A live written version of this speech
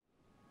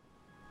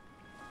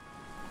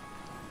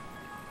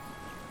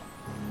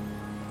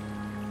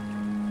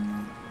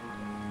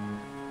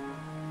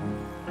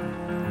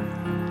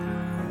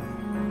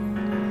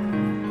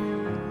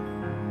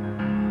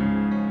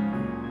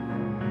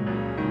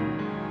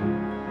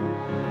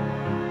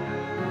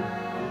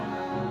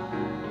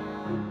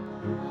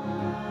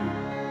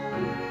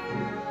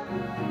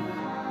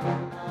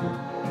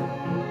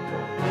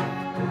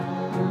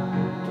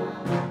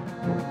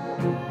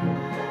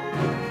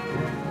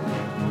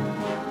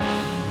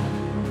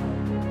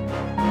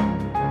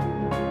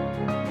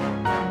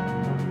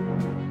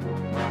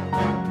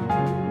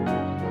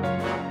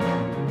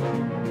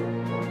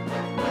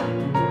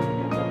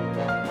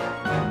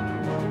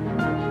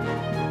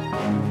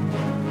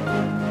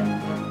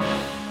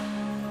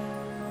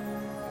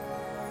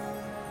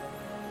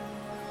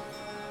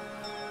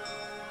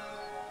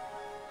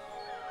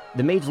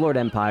The Magelord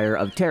Empire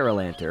of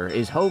Terralanter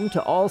is home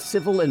to all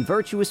civil and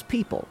virtuous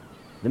people.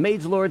 The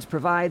Magelords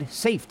provide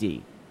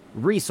safety,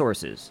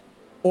 resources,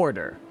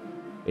 order.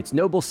 Its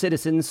noble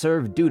citizens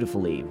serve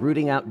dutifully,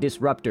 rooting out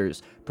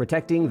disruptors,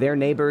 protecting their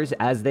neighbors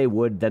as they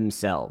would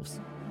themselves.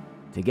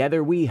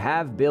 Together we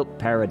have built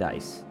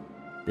paradise.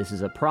 This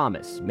is a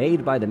promise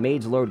made by the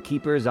Magelord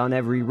keepers on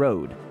every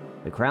road,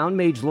 the Crown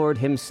Magelord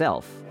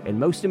himself, and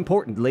most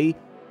importantly,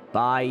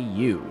 by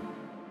you.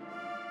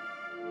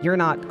 You're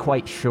not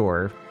quite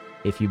sure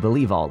if you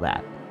believe all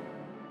that.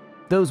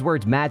 Those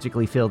words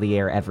magically fill the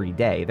air every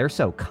day. They're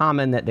so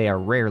common that they are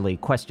rarely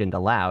questioned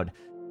aloud,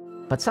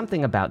 but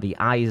something about the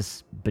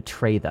eyes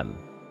betray them.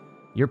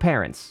 Your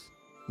parents,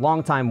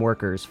 longtime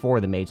workers for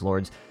the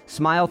Magelords,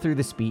 smile through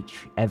the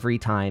speech every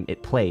time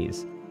it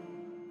plays,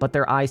 but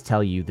their eyes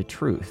tell you the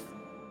truth.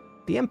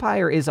 The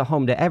Empire is a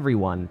home to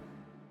everyone,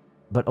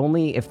 but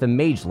only if the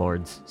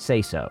Magelords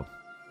say so.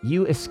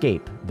 You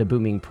escape the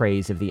booming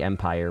praise of the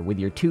Empire with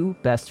your two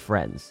best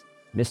friends,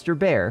 Mr.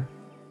 Bear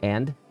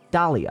and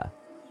Dahlia.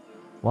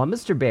 While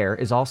Mr. Bear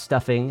is all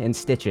stuffing and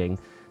stitching,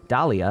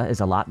 Dahlia is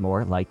a lot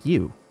more like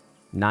you,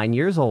 9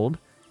 years old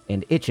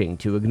and itching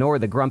to ignore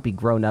the grumpy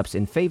grown-ups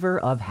in favor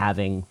of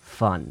having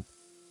fun.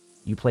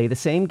 You play the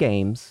same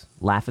games,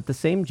 laugh at the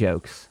same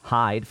jokes,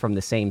 hide from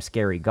the same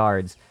scary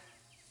guards,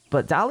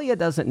 but Dahlia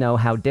doesn't know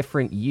how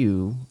different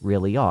you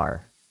really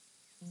are.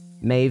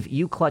 Maeve,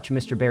 you clutch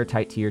Mr. Bear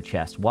tight to your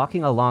chest,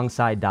 walking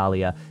alongside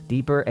Dahlia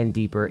deeper and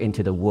deeper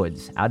into the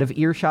woods, out of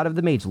earshot of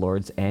the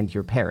Magelords and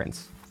your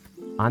parents.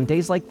 On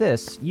days like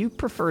this, you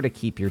prefer to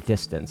keep your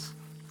distance.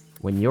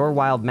 When your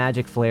wild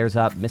magic flares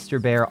up,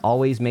 Mr. Bear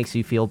always makes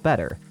you feel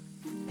better.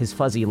 His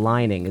fuzzy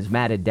lining is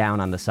matted down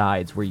on the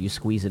sides where you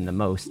squeeze in the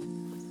most.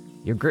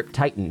 Your grip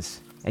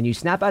tightens, and you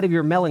snap out of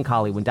your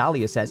melancholy when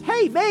Dahlia says,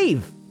 "Hey,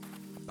 Maeve!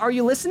 Are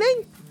you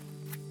listening?"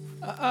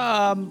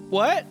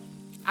 What?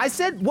 I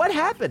said, what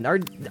happened? Are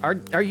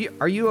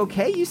you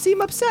okay? You seem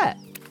upset.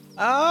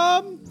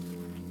 I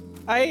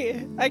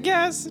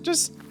guess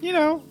just,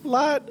 a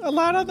lot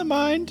on the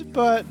mind,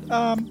 but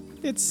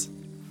it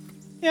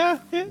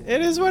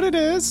is what it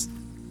is.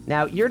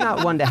 Now, you're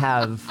not one to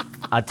have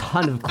a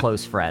ton of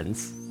close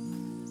friends,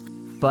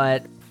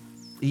 but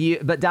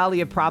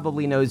Dahlia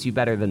probably knows you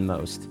better than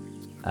most.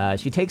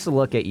 She takes a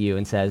look at you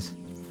and says,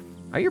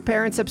 "Are your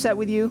parents upset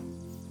with you?"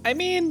 I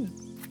mean,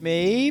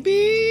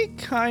 maybe,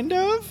 kind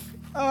of.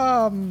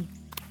 I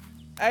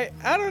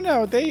don't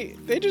know. They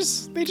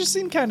just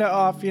seem kind of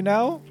off,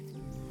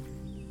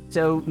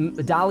 So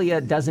Dahlia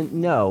doesn't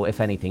know if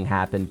anything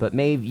happened, but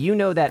Maeve, you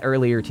know that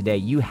earlier today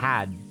you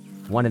had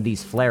one of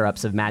these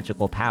flare-ups of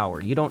magical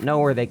power. You don't know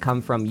where they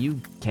come from. You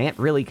can't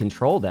really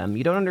control them.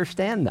 You don't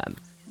understand them.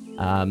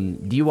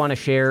 Do you want to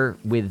share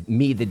with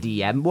me, the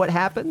DM, what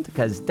happened?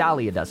 Because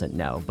Dahlia doesn't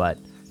know, but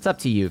it's up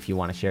to you if you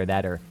want to share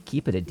that or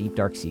keep it a deep,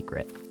 dark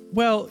secret.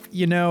 Well,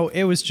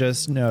 it was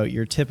just,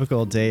 your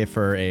typical day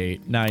for a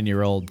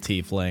 9-year-old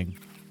tiefling.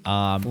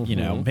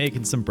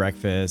 Making some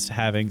breakfast,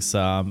 having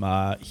some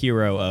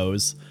Hero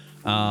O's,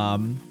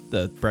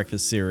 the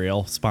breakfast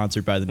cereal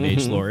sponsored by the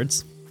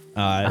Magelords.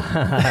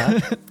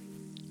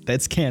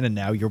 That's canon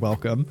now. You're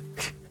welcome.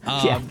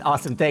 Yeah,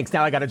 awesome. Thanks.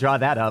 Now I got to draw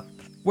that up.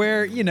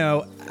 Where,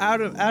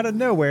 out of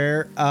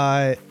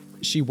nowhere,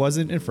 she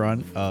wasn't in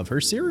front of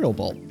her cereal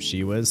bowl.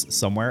 She was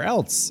somewhere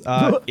else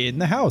in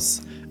the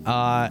house.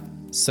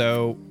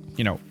 So,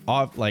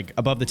 off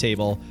above the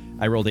table,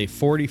 I rolled a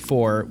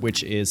 44,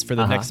 which is for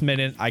the next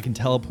minute, I can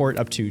teleport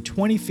up to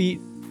 20 feet,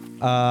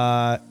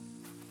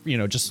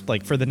 just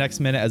for the next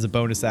minute as a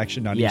bonus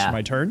action on each of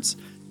my turns.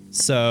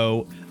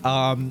 So,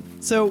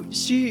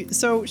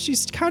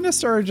 she's kind of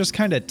started just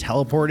kind of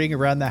teleporting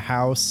around the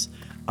house,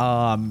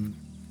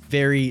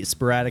 very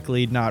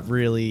sporadically, not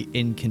really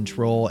in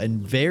control and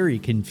very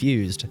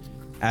confused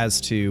as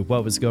to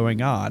what was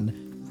going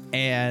on,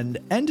 and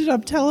ended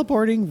up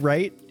teleporting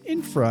right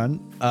in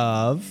front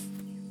of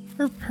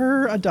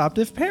her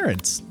adoptive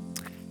parents,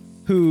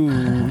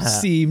 who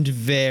seemed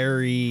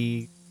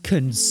very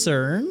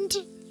concerned.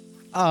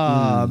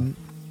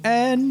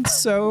 And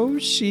so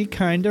she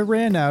kind of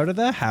ran out of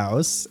the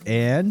house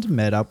and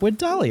met up with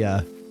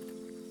Dahlia.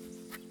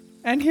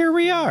 And here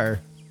we are.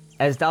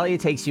 As Dahlia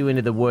takes you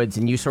into the woods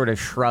and you sort of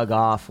shrug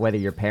off whether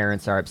your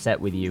parents are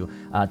upset with you,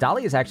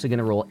 Dahlia is actually going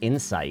to roll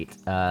insight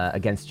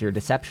against your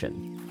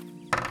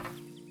deception.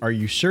 Are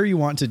you sure you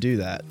want to do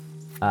that?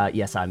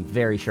 Yes, I'm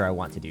very sure I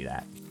want to do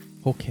that.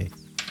 Okay.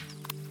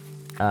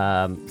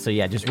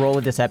 Just roll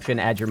a deception,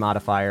 add your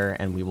modifier,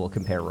 and we will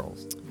compare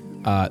rolls.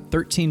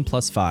 13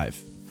 plus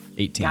 5.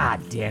 18.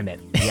 God damn it.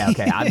 Yeah,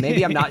 okay.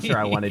 Maybe I'm not sure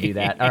I want to do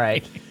that. All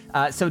right.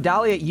 So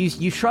Dahlia,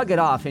 you shrug it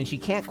off, and she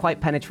can't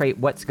quite penetrate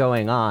what's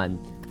going on.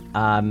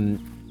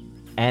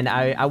 And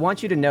I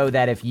want you to know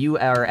that if you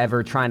are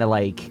ever trying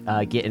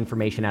to, get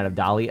information out of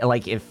Dahlia,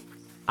 if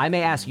I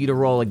may ask you to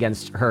roll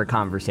against her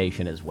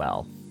conversation as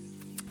well.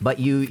 But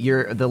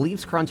the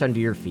leaves crunch under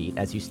your feet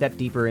as you step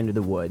deeper into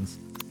the woods.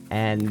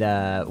 And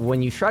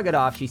when you shrug it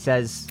off, she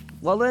says,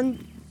 "Well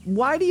then,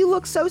 why do you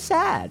look so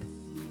sad?"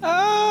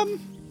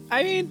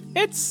 I mean,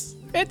 it's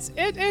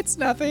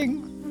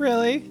nothing.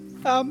 really.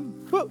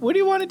 What do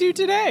you want to do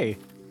today?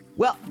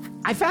 Well,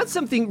 I found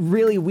something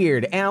really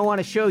weird, and I want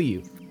to show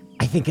you.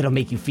 I think it'll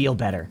make you feel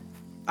better.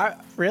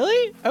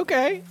 Really?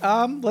 Okay.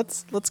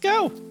 Let's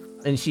go.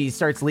 And she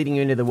starts leading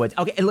you into the woods.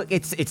 Okay, and look,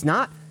 it's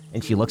not.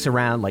 And she looks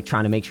around, like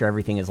trying to make sure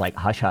everything is like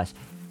hush hush.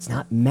 It's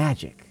not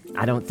magic.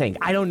 I don't think.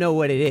 I don't know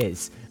what it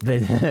is,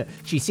 but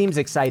she seems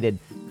excited.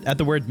 At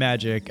the word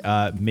magic,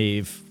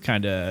 Maeve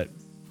kind of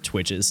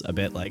twitches a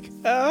bit, like,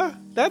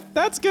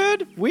 That's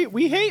good.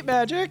 We hate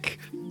magic.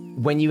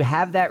 When you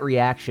have that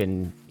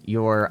reaction,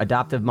 your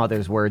adoptive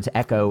mother's words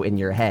echo in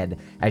your head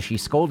as she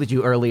scolded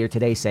you earlier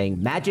today,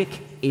 saying, "Magic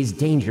is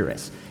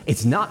dangerous.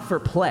 It's not for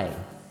play."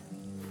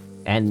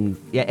 And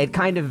yeah,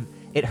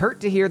 it hurt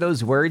to hear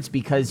those words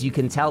because you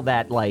can tell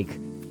that, like,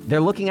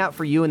 they're looking out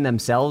for you and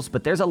themselves,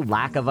 but there's a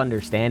lack of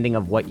understanding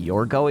of what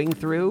you're going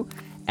through.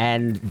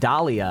 And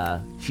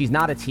Dahlia, she's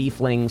not a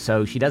tiefling,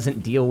 so she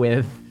doesn't deal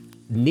with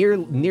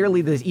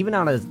nearly this, even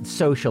on a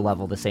social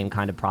level, the same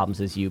kind of problems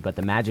as you, but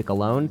the magic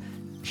alone,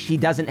 she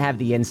doesn't have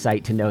the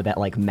insight to know that,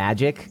 like,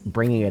 magic,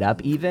 bringing it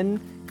up even,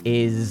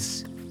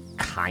 is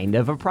kind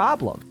of a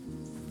problem.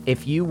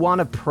 If you want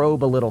to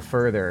probe a little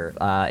further,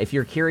 if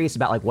you're curious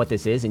about, like, what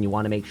this is and you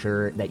want to make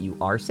sure that you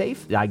are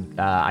safe,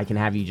 I can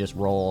have you just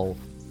roll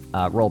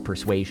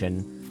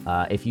persuasion.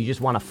 If you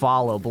just want to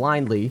follow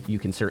blindly, you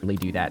can certainly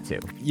do that too.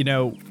 you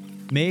know,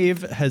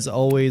 Maeve has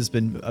always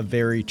been a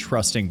very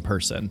trusting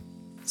person,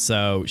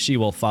 so she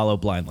will follow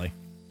blindly.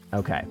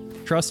 Okay.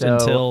 Trust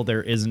until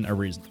there isn't a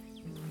reason.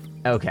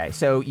 Okay,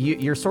 so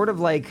you're sort of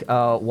like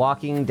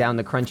walking down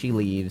the crunchy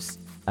leaves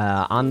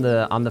on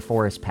the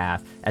forest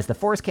path as the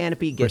forest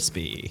canopy gets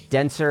Crispy.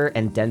 denser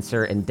and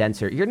denser and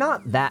denser. You're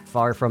not that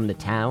far from the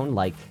town.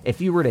 Like, if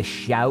you were to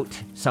shout,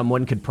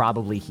 someone could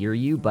probably hear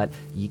you, but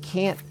you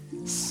can't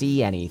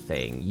see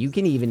anything. You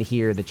can even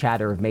hear the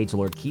chatter of Mage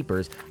Lord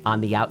Keepers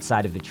on the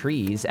outside of the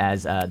trees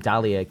as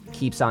Dahlia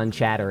keeps on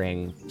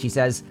chattering. She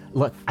says,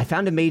 "Look, I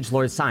found a Mage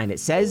Lord sign. It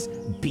says,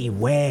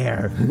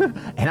 'Beware.'"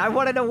 And I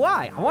want to know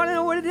why. I want to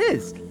know what it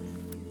is.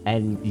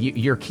 And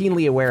you're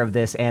keenly aware of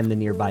this and the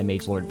nearby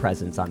Mage Lord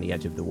presence on the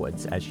edge of the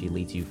woods as she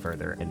leads you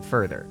further and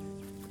further.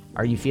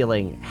 Are you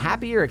feeling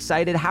happy or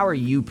excited? How are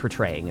you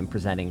portraying and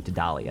presenting to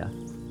Dahlia?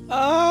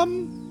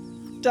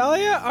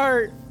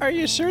 Dahlia, are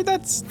you sure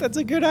that's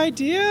a good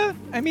idea?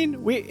 I mean,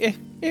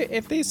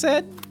 if they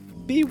said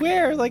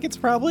beware, like, it's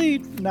probably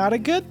not a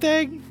good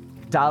thing.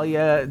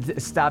 Dahlia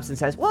stops and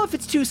says, "Well, if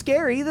it's too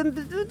scary, then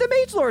the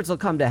Mage Lords will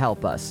come to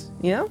help us,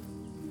 you know?"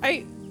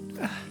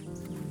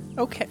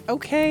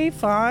 Okay,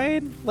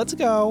 fine. Let's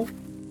go.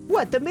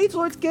 What? The Mage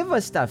Lords give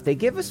us stuff. They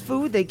give us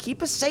food. They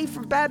keep us safe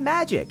from bad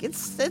magic.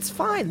 It's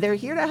fine. They're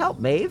here to help,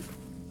 Maeve.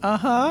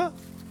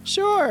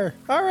 Sure.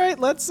 All right,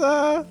 let's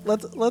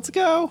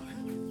go.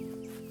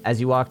 As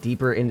you walk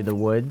deeper into the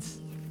woods,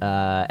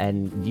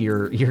 and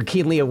you're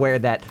keenly aware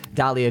that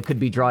Dahlia could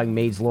be drawing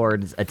Mage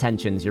Lords'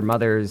 attentions, your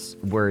mother's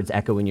words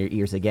echo in your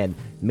ears again.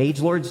 Mage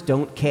Lords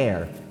don't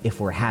care if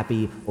we're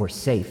happy or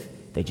safe.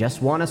 They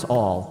just want us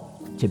all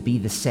to be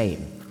the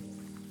same.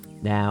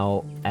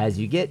 Now, as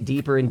you get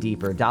deeper and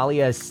deeper,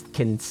 Dahlia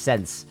can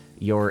sense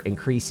your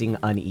increasing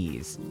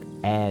unease,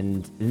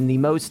 and in the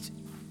most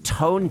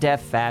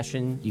tone-deaf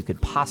fashion you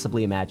could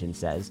possibly imagine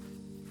says,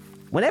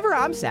 "Whenever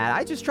I'm sad,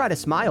 I just try to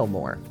smile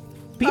more.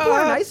 People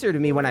are nicer to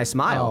me when I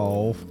smile."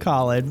 Oh,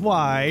 Colin,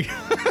 why?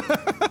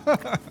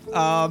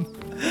 I'm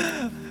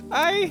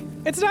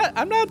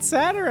not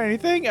sad or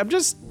anything. I'm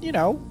just,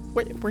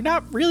 we're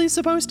not really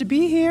supposed to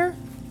be here.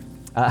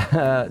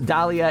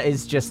 Dahlia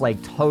is just,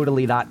 like,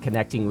 totally not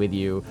connecting with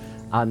you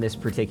on this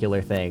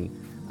particular thing.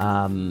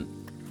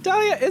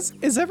 Dahlia,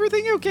 is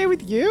everything okay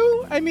with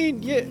you? I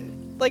mean,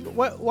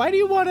 why do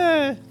you want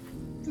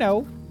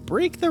to,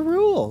 break the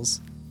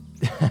rules?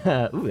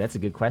 Ooh, that's a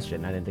good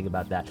question. I didn't think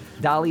about that.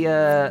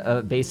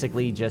 Dahlia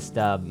basically just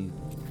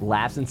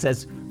laughs and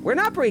says, "We're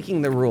not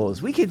breaking the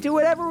rules. We can do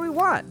whatever we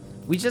want.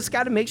 We just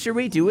got to make sure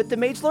we do what the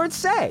Mage Lords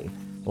say."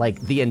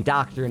 Like, the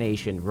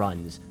indoctrination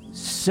runs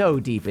so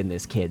deep in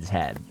this kid's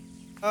head.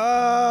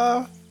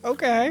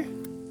 Okay.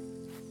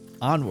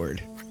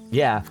 Onward.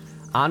 Yeah,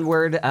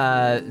 onward,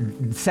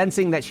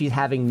 sensing that she's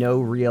having no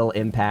real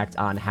impact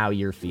on how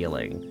you're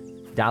feeling.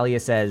 Dahlia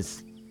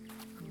says,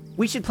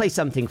 "We should play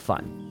something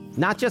fun.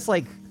 Not just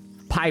like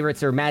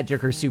pirates or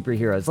magic or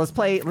superheroes. Let's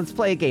play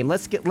a game.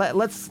 Let's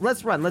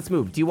run. Let's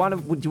move. Do you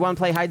want to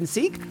play hide and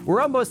seek?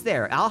 We're almost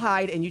there. I'll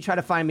hide and you try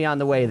to find me on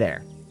the way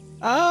there."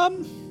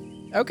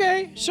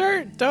 Okay,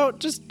 sure.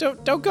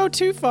 Don't go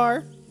too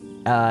far.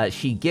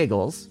 She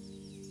giggles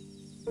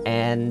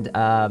and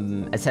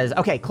it says,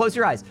 "Okay, close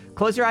your eyes.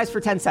 Close your eyes for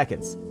 10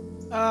 seconds."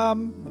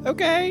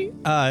 Okay.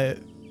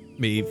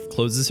 Maeve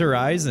closes her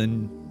eyes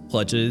and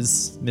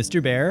clutches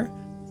Mr. Bear.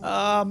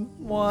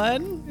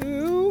 1,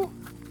 2.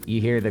 You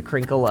hear the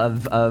crinkle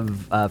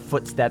of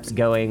footsteps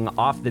going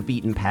off the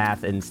beaten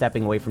path and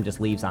stepping away from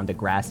just leaves onto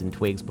grass and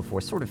twigs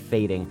before sort of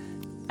fading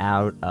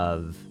out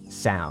of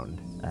sound.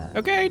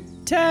 Okay,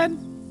 10.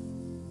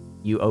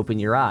 you open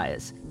your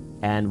eyes.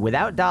 And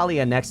without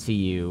Dahlia next to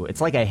you,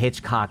 it's like a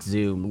Hitchcock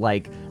zoom.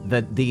 Like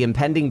the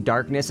impending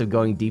darkness of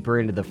going deeper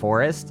into the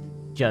forest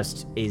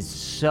just is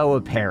so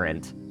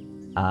apparent.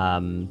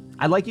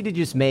 I'd like you to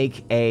just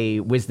make a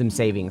wisdom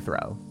saving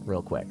throw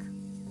real quick.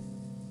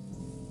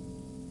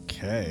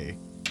 Okay.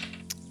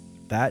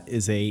 That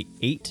is a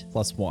 8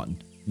 +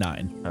 1,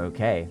 9.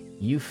 Okay.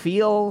 You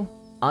feel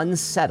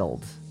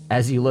unsettled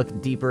as you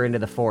look deeper into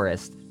the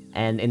forest,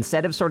 and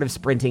instead of sort of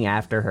sprinting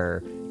after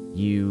her,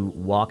 you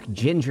walk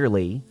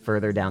gingerly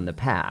further down the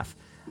path.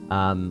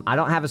 I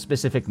don't have a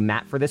specific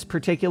map for this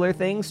particular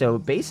thing, so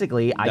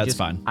basically I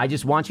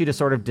just want you to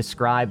sort of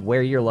describe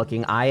where you're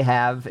looking. I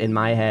have in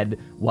my head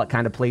what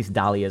kind of place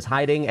Dahlia is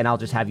hiding, and I'll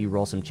just have you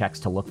roll some checks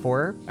to look for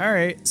her. All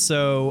right,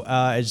 so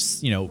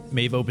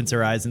Maeve opens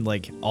her eyes and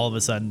like all of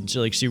a sudden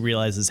she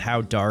realizes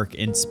how dark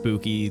and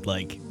spooky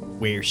like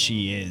where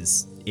she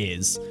is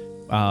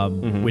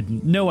with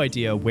no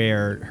idea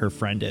where her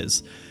friend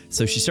is.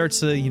 So she starts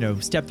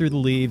to step through the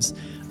leaves,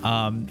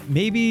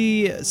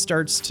 maybe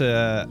starts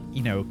to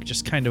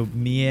just kind of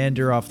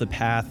meander off the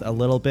path a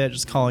little bit,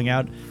 just calling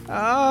out,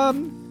 all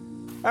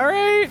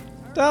right,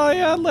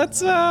 Dahlia,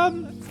 let's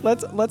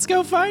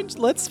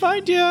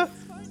find you.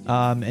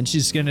 And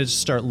she's gonna just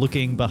start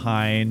looking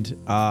behind,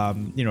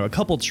 a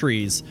couple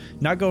trees,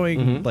 not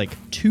going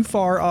like too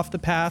far off the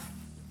path.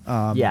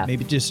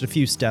 Maybe just a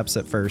few steps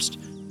at first.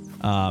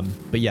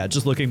 But yeah,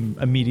 just looking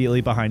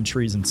immediately behind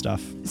trees and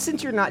stuff.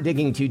 Since you're not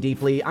digging too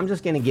deeply, I'm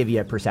just going to give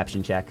you a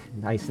perception check.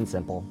 Nice and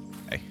simple.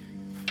 Okay.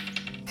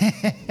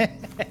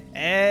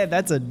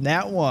 That's a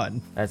nat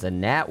 1. That's a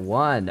nat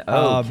 1.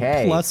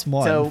 Okay.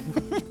 +1. So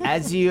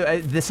as you,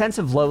 the sense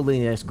of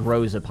loneliness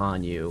grows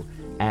upon you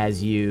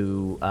as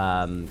you,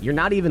 you're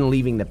not even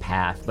leaving the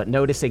path, but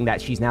noticing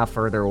that she's now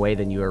further away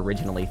than you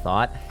originally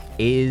thought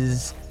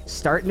is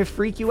starting to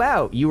freak you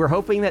out. You were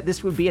hoping that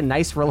this would be a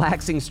nice,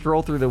 relaxing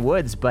stroll through the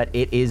woods, but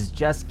it is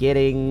just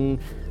getting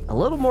a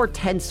little more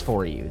tense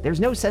for you. There's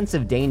no sense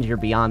of danger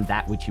beyond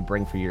that which you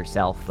bring for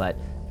yourself, but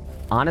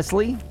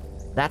honestly,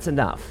 that's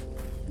enough.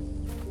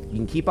 You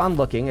can keep on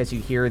looking as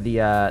you hear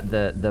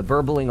the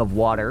burbling of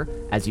water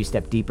as you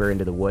step deeper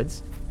into the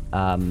woods.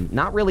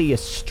 Not really a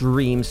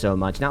stream so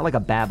much, not like a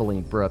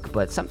babbling brook,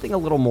 but something a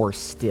little more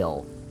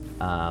still.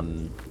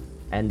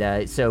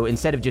 So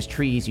instead of just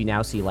trees, you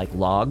now see like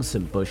logs,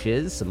 some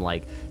bushes, some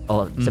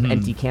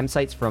empty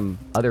campsites from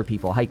other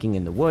people hiking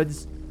in the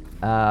woods.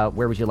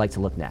 Where would you like to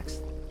look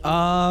next?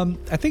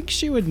 I think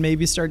she would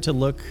maybe start to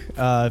look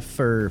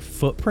for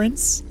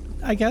footprints,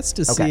 I guess,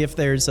 to see if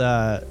there's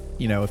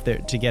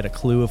to get a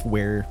clue of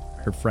where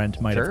her friend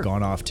might have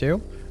gone off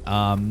to.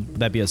 Would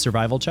that be a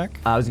survival check?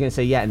 I was gonna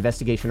say, yeah,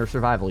 investigation or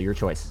survival, your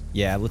choice.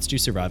 Yeah, let's do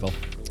survival.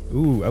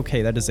 Ooh,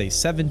 okay, that is a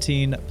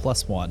 17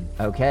 + 1.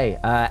 Okay,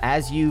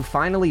 as you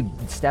finally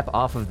step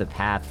off of the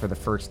path for the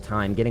first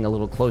time, getting a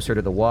little closer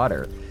to the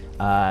water,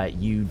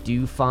 you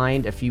do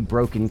find a few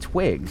broken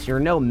twigs. You're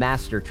no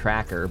master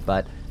tracker,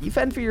 but you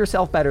fend for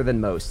yourself better than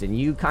most, and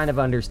you kind of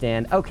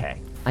understand, okay,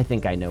 I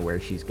think I know where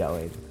she's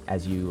going,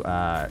 as you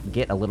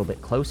get a little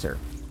bit closer.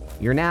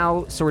 You're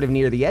now sort of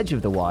near the edge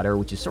of the water,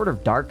 which is sort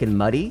of dark and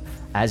muddy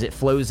as it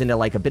flows into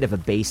like a bit of a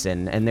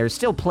basin, and there's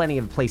still plenty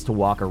of place to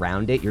walk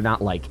around it. You're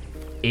not like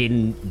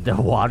in the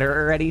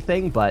water or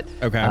anything, but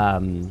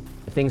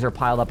things are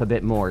piled up a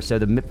bit more. So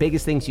the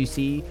biggest things you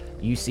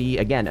see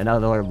again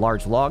another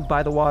large log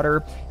by the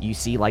water. You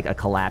see like a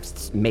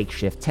collapsed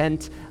makeshift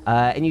tent,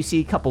 and you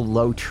see a couple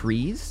low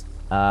trees.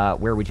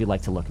 Where would you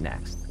like to look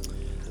next?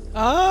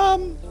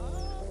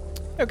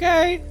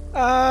 Okay,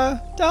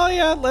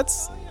 Dahlia,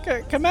 let's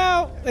come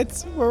out.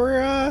 This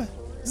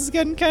is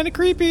getting kind of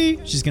creepy.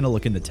 She's gonna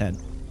look in the tent.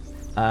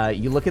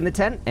 You look in the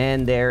tent,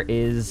 and there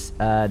is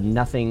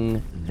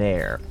nothing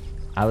there.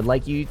 I would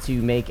like you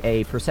to make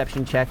a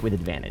perception check with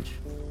advantage.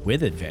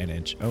 With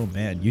advantage? Oh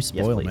man, you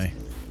spoil me.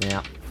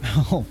 Yeah.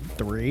 Oh,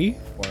 3?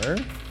 4?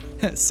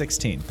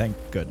 16, thank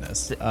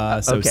goodness.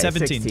 So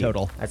 17 16.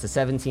 total. That's a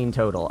 17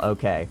 total,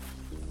 okay.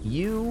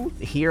 You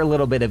hear a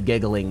little bit of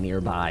giggling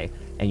nearby,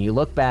 and you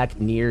look back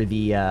near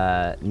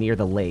the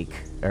lake,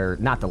 or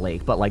not the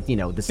lake, but like,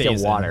 the still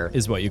Basin water.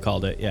 is what you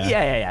called it, yeah.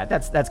 Yeah,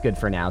 that's good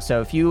for now.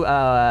 So if you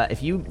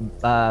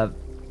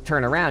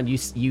turn around,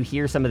 you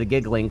hear some of the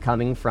giggling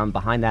coming from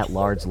behind that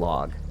large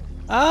log.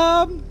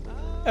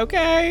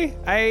 Okay,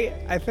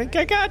 I think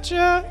I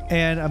gotcha.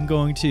 And I'm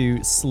going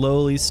to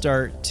slowly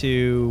start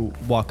to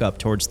walk up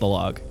towards the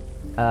log.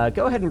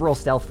 Go ahead and roll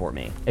stealth for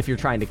me if you're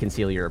trying to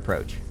conceal your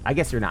approach. I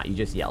guess you're not. You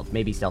just yelled.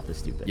 Maybe stealth is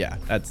stupid. Yeah,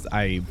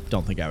 I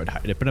don't think I would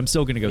hide it, but I'm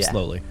still going to go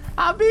slowly.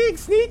 I'm being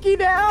sneaky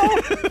now.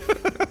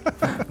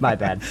 My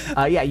bad.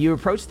 You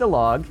approach the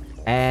log,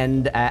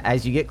 and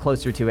as you get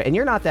closer to it, and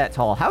you're not that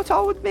tall. How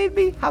tall would Maeve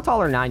be? How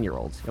tall are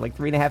 9-year-olds? You're like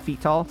 3.5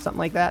 feet tall, something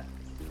like that?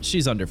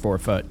 She's under 4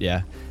 foot,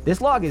 yeah. This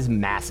log is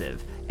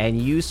massive,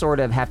 and you sort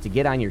of have to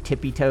get on your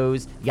tippy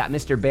toes. You got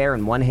Mr. Bear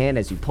in one hand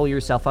as you pull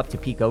yourself up to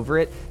peek over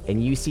it,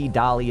 and you see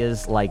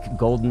Dahlia's like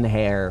golden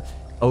hair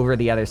over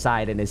the other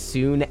side, and as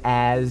soon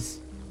as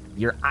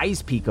your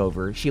eyes peek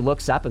over, she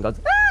looks up and goes,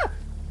 ah!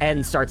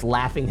 and starts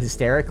laughing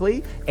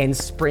hysterically and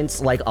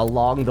sprints like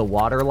along the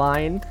water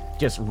line,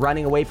 just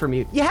running away from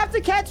you. You have to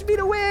catch me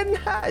to win!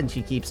 And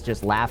she keeps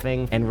just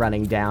laughing and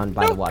running down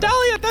by the water.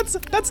 Dahlia,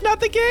 that's not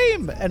the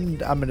game!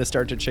 And I'm gonna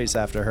start to chase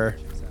after her.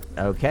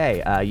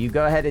 Okay, you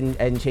go ahead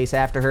and chase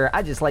after her.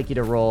 I'd just like you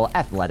to roll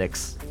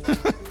athletics.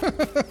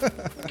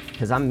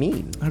 Because I'm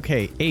mean.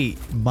 Okay, 8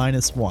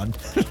 minus 1.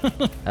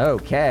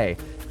 Okay.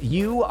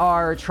 You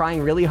are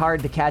trying really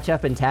hard to catch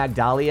up and tag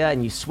Dahlia,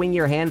 and you swing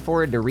your hand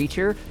forward to reach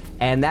her,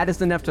 and that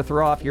is enough to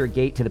throw off your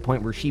gait to the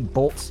point where she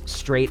bolts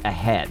straight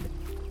ahead.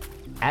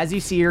 As you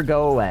see her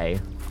go away,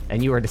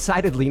 and you are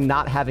decidedly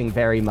not having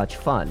very much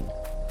fun,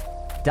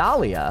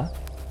 Dahlia,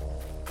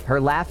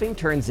 her laughing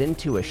turns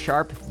into a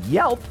sharp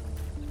yelp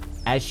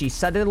as she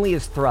suddenly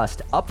is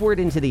thrust upward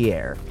into the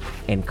air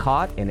and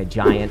caught in a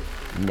giant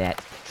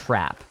net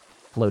trap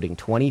floating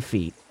 20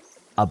 feet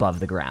above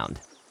the ground.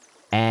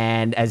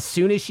 And as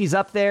soon as she's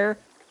up there,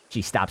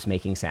 she stops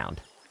making sound.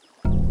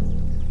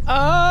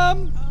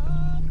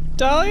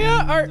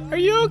 Dahlia, are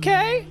you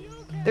okay?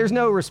 There's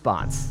no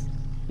response.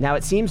 Now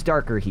it seems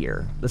darker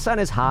here. The sun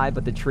is high,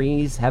 but the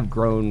trees have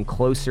grown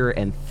closer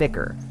and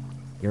thicker.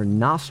 Your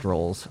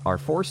nostrils are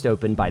forced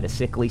open by the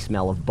sickly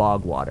smell of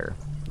bog water.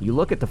 You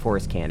look at the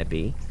forest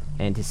canopy,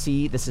 and to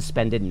see the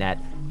suspended net,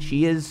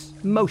 she is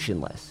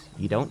motionless.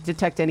 You don't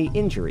detect any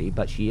injury,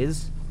 but she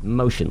is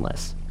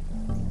motionless.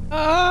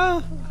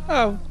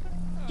 Oh,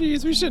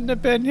 geez, we shouldn't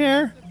have been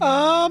here.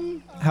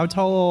 How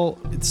tall?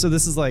 So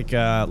this is like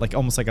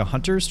almost like a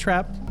hunter's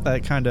trap.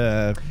 That kind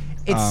of.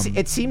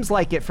 It seems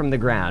like it from the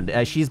ground.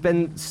 She's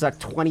been stuck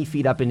 20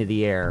 feet up into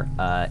the air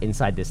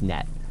inside this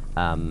net.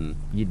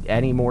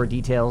 Any more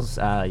details?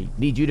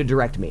 Need you to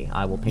direct me.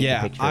 I will paint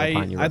a picture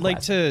upon your request. I'd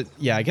like to,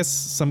 I guess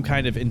some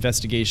kind of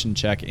investigation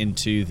check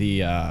into the,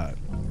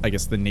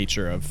 the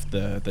nature of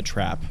the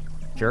trap.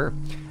 Sure.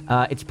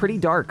 It's pretty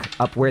dark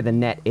up where the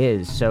net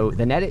is, so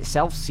the net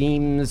itself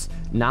seems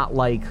not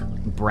like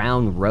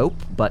brown rope,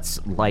 but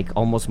like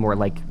almost more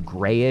like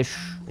grayish,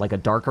 like a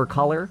darker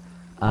color.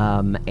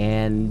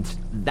 And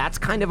that's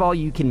kind of all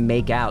you can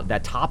make out.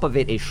 That top of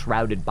it is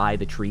shrouded by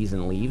the trees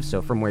and leaves,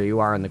 so from where you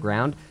are on the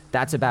ground,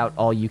 that's about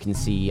all you can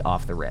see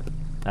off the rip.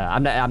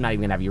 I'm not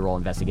even gonna have you roll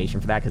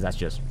investigation for that, because that's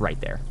just right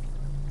there.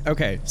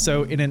 Okay,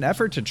 so in an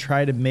effort to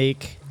try to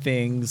make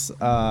things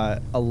a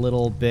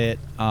little bit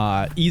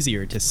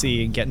easier to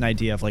see and get an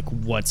idea of like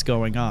what's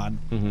going on,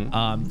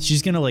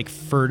 she's gonna like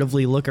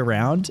furtively look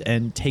around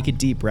and take a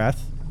deep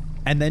breath,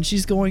 and then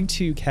she's going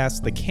to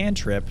cast the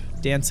cantrip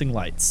Dancing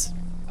Lights,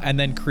 and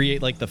then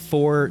create like the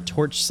 4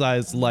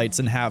 torch-sized lights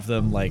and have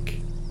them like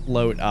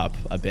float up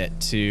a bit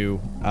to,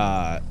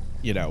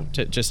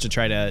 just to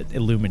try to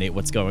illuminate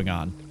what's going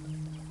on.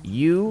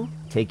 You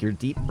take your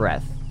deep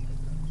breath.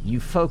 You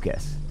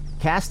focus.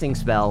 Casting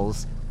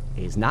spells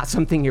is not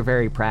something you're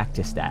very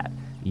practiced at.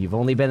 You've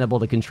only been able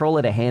to control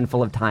it a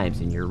handful of times,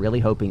 and you're really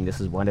hoping this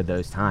is one of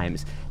those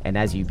times. And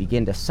as you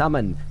begin to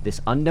summon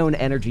this unknown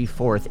energy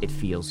forth, it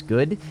feels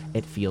good,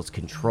 it feels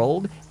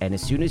controlled, and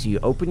as soon as you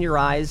open your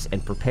eyes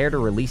and prepare to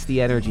release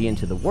the energy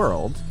into the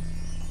world,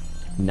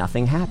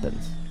 nothing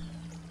happens.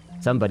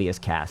 Somebody has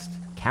cast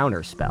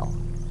Counterspell.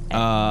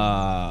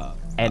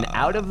 And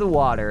out of the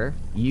water,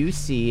 you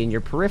see in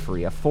your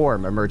periphery a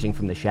form emerging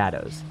from the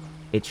shadows.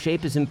 Its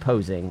shape is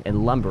imposing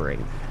and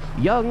lumbering.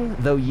 Young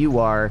though you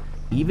are,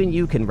 even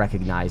you can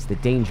recognize the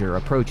danger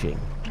approaching.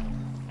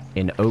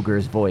 An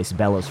ogre's voice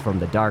bellows from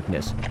the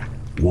darkness.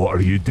 What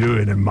are you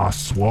doing in my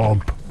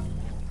swamp?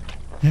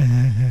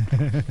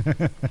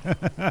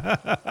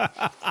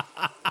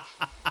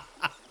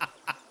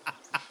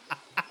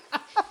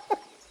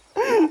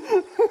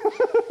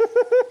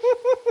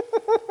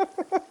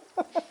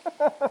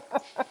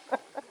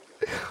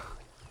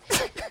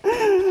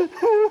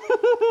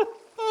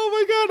 Oh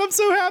my god, I'm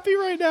so happy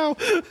right now.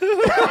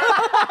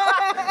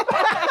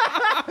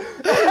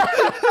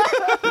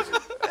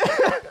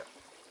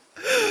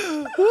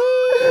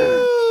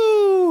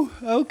 Woo!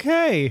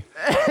 Okay.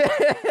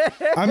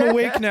 I'm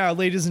awake now,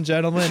 ladies and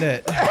gentlemen,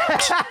 at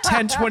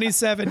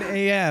 10:27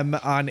 a.m.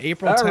 on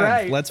April 10th.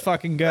 right. Let's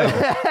fucking go.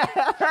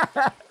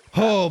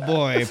 Oh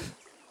boy.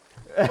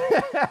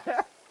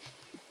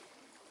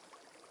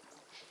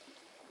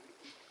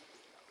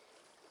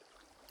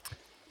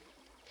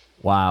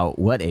 Wow,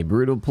 what a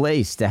brutal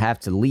place to have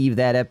to leave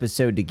that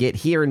episode to get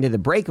here into the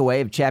breakaway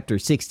of Chapter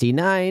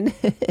 69.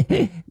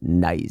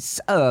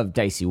 Nice. Of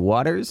Dicey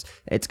Waters.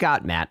 It's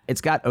got Matt.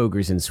 It's got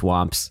ogres and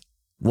swamps.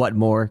 What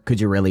more could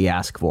you really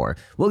ask for?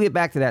 We'll get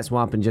back to that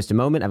swamp in just a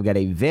moment. I've got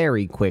a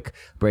very quick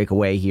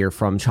breakaway here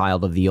from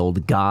Child of the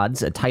Old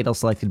Gods, a title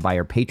selected by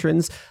our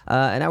patrons.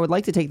 And I would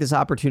like to take this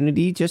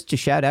opportunity just to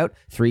shout out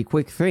 3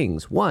 quick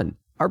things. 1,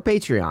 our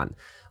Patreon.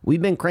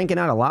 we've been cranking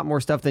out a lot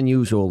more stuff than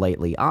usual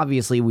lately.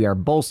 Obviously, we are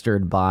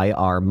bolstered by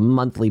our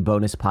monthly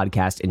bonus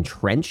podcast,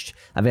 Entrenched,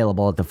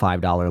 available at the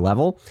 $5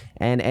 level.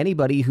 And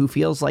anybody who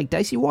feels like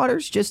Dicey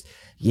Waters, just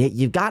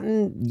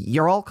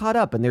you're all caught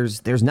up and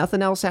there's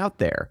nothing else out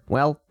there.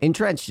 Well,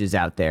 Entrenched is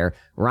out there.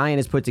 Ryan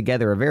has put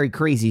together a very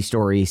crazy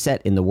story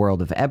set in the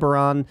world of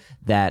Eberron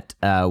that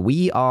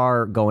we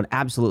are going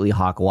absolutely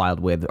hawk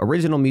wild with.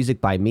 Original music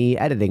by me,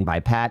 editing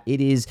by Pat.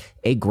 It is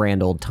a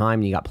grand old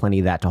time. You got plenty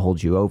of that to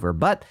hold you over,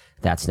 but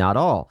that's not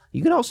all.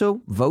 You can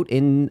also vote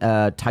in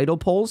title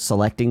polls,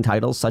 selecting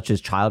titles such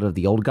as Child of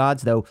the Old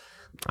Gods, though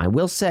I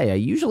will say I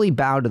usually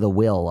bow to the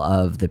will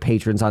of the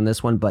patrons on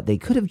this one, but they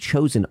could have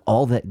chosen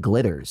All That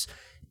Glitters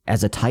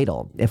as a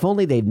title. If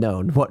only they'd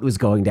known what was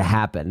going to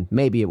happen,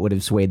 maybe it would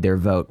have swayed their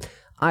vote.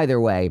 Either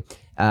way,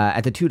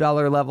 at the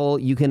 $2 level,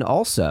 you can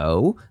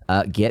also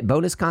get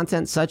bonus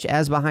content such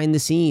as behind the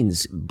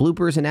scenes,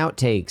 bloopers and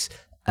outtakes,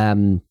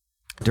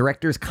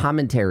 director's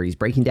commentaries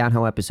breaking down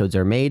how episodes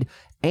are made,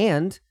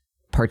 and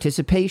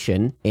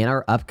participation in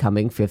our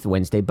upcoming 5th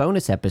Wednesday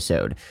bonus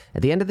episode.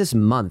 At the end of this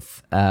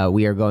month,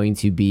 we are going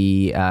to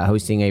be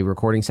hosting a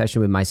recording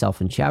session with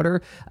myself and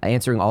Chowder,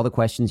 answering all the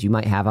questions you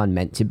might have on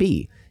Meant to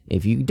Be.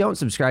 If you don't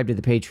subscribe to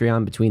the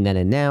Patreon between then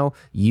and now,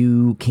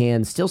 you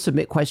can still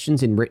submit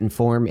questions in written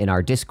form in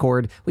our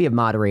Discord. We have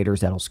moderators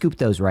that'll scoop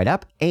those right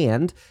up,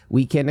 and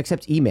we can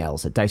accept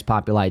emails at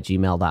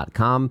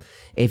dicepopuli@gmail.com.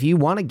 If you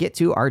want to get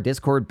to our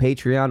Discord,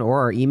 Patreon, or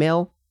our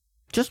email,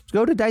 just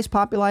go to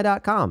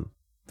dicepopuli.com.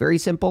 Very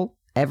simple.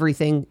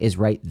 Everything is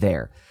right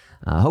there.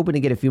 Hoping to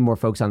get a few more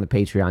folks on the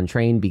Patreon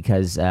train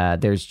because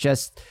there's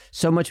just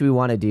so much we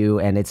want to do,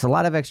 and it's a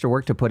lot of extra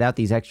work to put out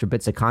these extra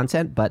bits of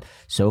content, but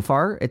so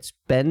far it's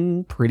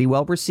been pretty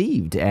well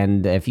received,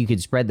 and if you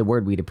could spread the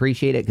word, we'd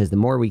appreciate it, because the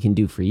more we can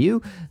do for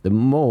you, the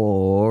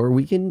more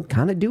we can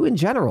kind of do in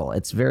general.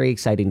 It's very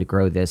exciting to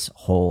grow this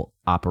whole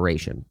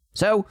operation.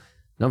 So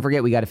don't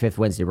forget, we got a 5th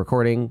Wednesday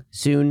recording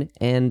soon,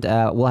 and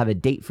we'll have a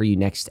date for you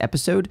next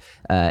episode.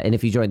 And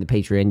if you join the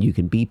Patreon, you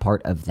can be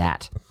part of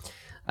that.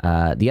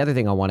 The other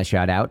thing I want to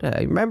shout out,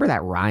 remember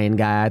that Ryan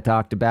guy I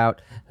talked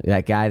about?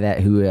 That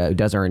guy who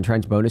does our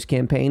Entrenched bonus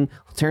campaign?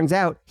 Well, turns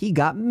out he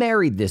got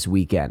married this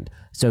weekend.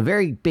 So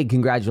very big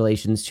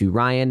congratulations to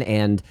Ryan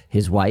and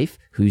his wife,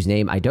 whose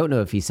name I don't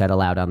know if he said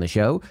aloud on the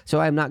show, so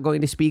I'm not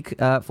going to speak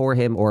for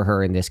him or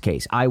her in this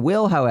case. I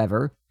will,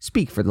 however,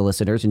 speak for the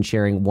listeners in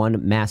sharing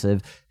one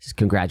massive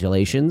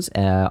congratulations,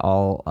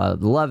 all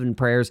love and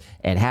prayers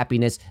and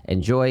happiness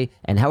and joy,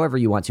 and however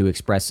you want to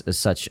express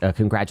such a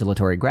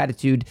congratulatory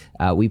gratitude,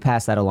 we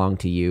pass that along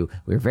to you.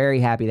 We're very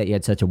happy that you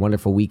had such a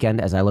wonderful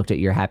weekend as I looked at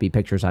your happy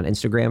pictures on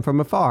Instagram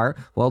from afar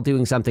while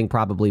doing something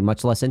probably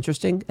much less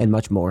interesting and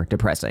much more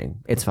depressing.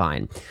 It's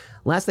fine.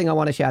 Last thing I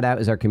want to shout out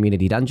is our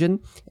community dungeon,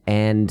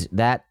 and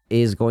that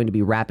is going to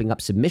be wrapping up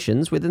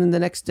submissions within the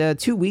next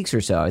 2 weeks or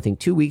so. I think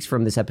 2 weeks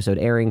from this episode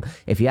airing.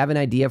 If you have an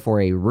idea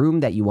for a room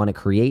that you want to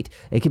create,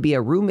 it could be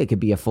a room, it could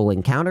be a full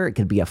encounter, it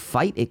could be a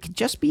fight, it could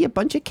just be a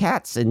bunch of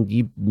cats,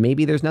 and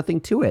maybe there's nothing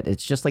to it.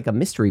 It's just like a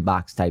mystery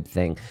box type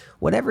thing.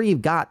 Whatever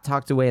you've got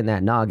tucked away in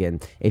that noggin.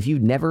 If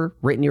you've never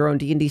written your own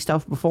D&D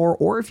stuff before,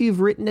 or if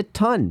you've written a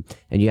ton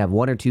and you have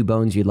 1 or 2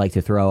 bones you'd like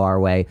to throw our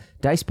way,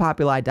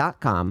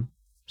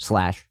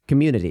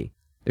 dicepopuli.com/community.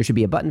 There should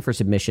be a button for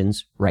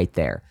submissions right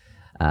there.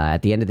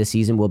 At the end of the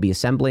season, we'll be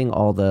assembling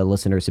all the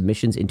listener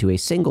submissions into a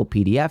single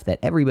PDF that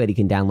everybody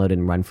can download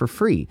and run for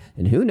free.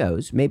 And who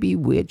knows, maybe,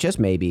 just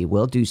maybe,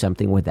 we'll do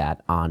something with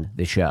that on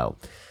the show.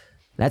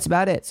 That's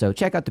about it. So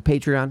check out the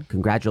Patreon.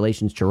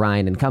 Congratulations to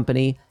Ryan and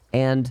company.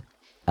 And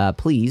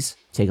please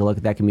take a look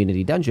at that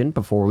community dungeon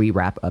before we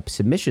wrap up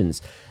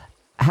submissions.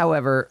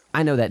 However,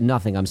 I know that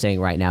nothing I'm saying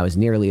right now is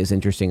nearly as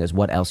interesting as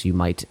what else you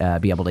might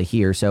be able to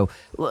hear. So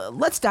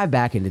let's dive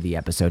back into the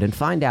episode and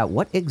find out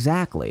what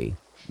exactly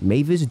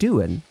Maeve is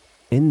doing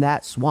in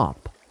that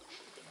swamp.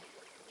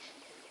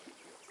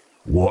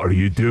 What are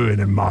you doing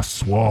in my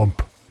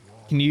swamp?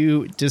 Can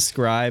you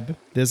describe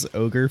this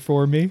ogre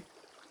for me?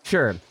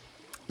 Sure.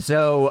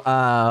 So,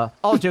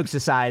 all jokes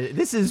aside,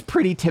 this is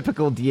pretty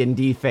typical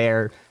D&D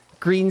fare.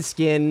 Green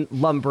skin,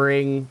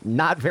 lumbering,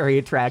 not very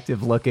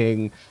attractive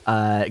looking,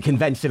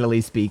 conventionally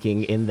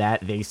speaking, in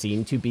that they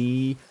seem to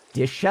be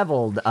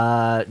disheveled,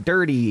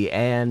 dirty,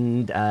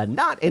 and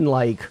not in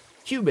like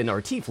human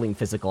or tiefling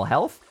physical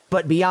health.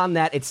 But beyond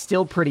that, it's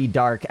still pretty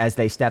dark as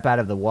they step out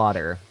of the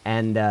water,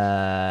 and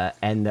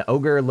the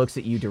ogre looks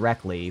at you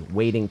directly,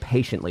 waiting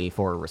patiently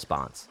for a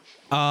response.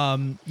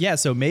 Yeah,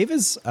 so Maeve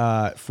is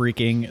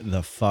freaking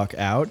the fuck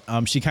out.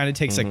 She kind of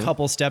takes a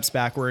couple steps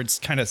backwards,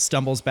 kind of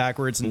stumbles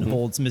backwards and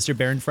holds Mr.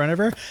 Bear in front of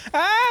her.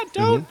 Ah,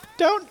 don't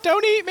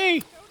eat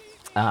me.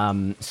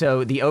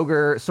 So the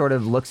ogre sort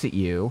of looks at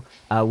you.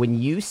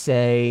 When you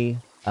say,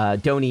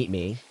 don't eat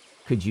me,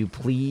 could you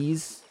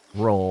please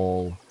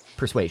roll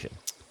persuasion?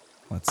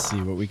 Let's see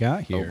what we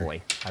got here. Oh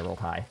boy, I rolled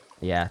high.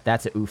 Yeah,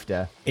 that's a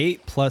oofta.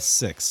 8 plus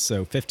 6,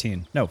 so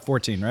 15. No,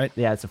 14, right?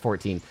 Yeah, it's a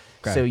 14.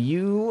 Okay. So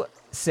you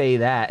say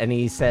that, and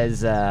he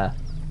says,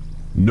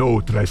 No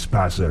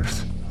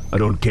trespassers. I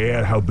don't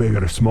care how big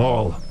or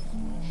small.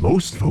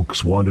 Most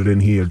folks wandered in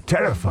here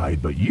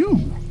terrified, but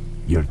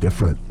you're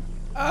different.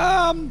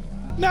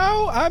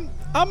 No, I'm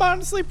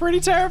honestly pretty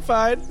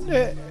terrified,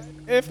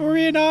 if we're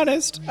being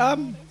honest.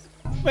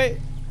 Wait,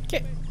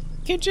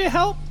 could you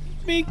help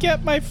me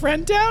get my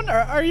friend down, or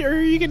are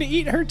you gonna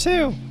eat her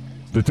too?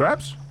 The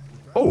traps?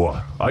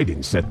 Oh, I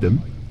didn't set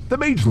them. The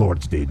mage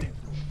lords did.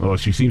 Oh,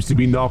 she seems to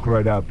be knocked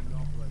right out.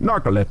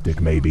 Narcoleptic,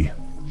 maybe.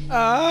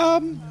 I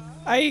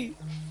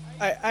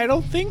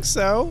don't think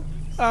so.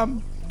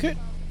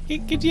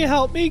 Could you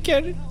help me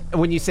get it?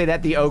 When you say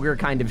that, the ogre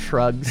kind of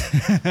shrugs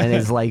and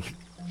is like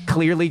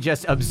clearly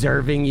just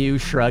observing you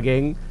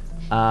shrugging.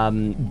 I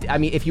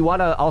mean, if you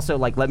want to also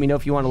like let me know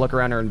if you want to look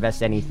around or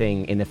invest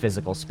anything in the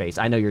physical space.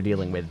 I know you're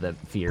dealing with the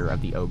fear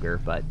of the ogre,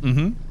 but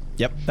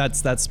Yep,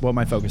 that's what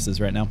my focus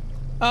is right now.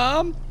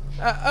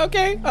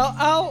 Okay,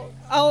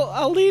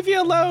 I'll leave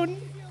you alone.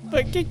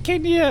 But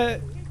can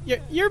you?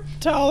 You're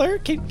taller.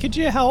 Could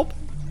you help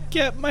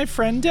get my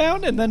friend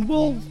down, and then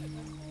we'll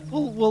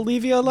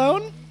leave you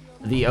alone?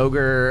 the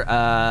ogre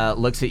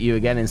looks at you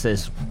again and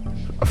says,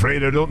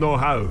 Afraid I don't know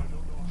how.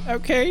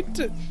 Okay,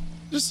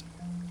 just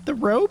the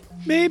rope,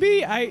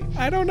 maybe?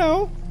 I don't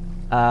know.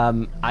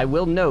 I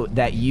will note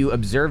that you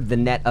observed the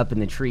net up in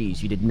the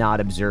trees. You did not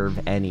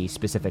observe any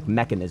specific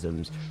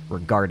mechanisms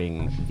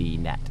regarding the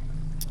net.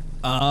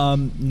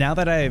 Now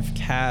that I've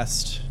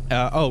cast...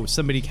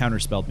 somebody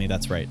counterspelled me.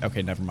 That's right.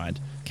 Okay, never mind.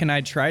 Can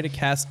I try to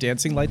cast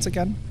Dancing Lights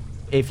again?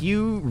 If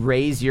you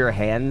raise your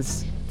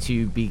hands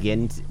to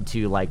begin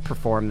to like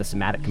perform the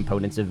somatic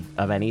components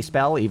of any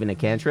spell, even a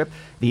cantrip,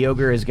 the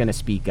ogre is going to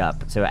speak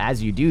up. So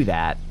as you do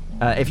that,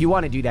 if you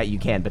want to do that, you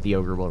can, but the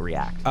ogre will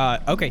react.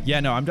 Okay. Yeah,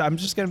 no, I'm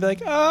just going to be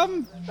like,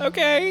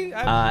 Okay.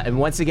 And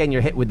once again,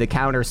 you're hit with the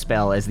counter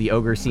spell as the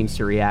ogre seems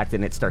to react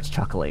and it starts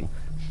chuckling.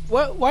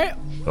 What? Why?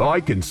 Oh,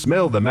 I can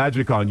smell the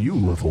magic on you,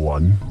 little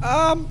one.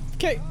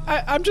 Okay,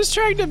 I'm just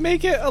trying to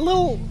make it a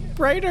little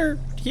brighter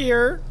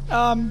here.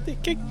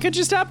 Could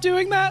you stop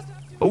doing that?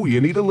 Oh,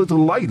 you need a little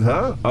light,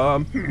 huh?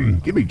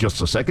 Give me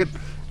just a second.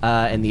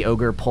 And the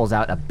ogre pulls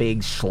out a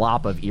big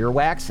slop of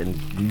earwax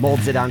and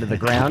molds it onto the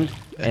ground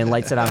and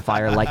lights it on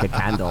fire like a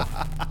candle.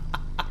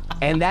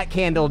 And that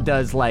candle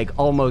does like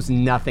almost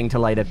nothing to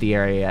light up the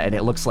area, and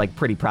it looks like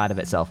pretty proud of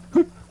itself.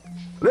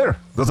 There,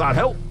 does that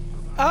help?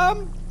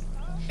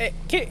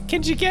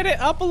 Could you get it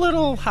up a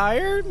little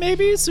higher,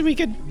 maybe, so we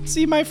could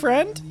see my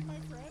friend?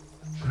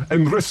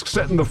 And risk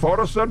setting the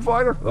forest on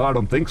fire? I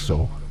don't think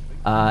so.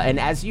 And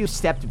as you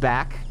stepped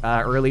back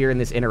earlier in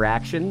this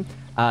interaction,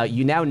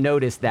 you now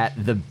notice that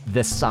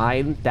the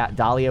sign that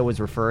Dahlia was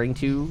referring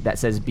to that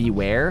says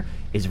beware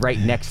is right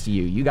next to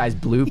you. You guys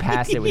blew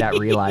past it without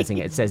realizing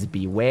it. It says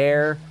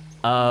beware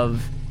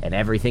of, and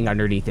everything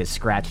underneath is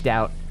scratched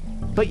out,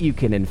 but you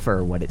can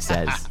infer what it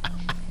says.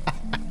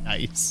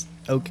 nice.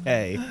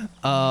 Okay.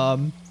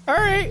 All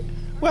right.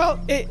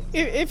 Well,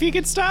 if you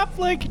could stop,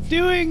 like,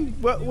 doing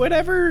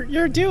whatever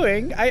you're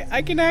doing,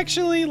 I can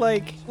actually,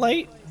 like,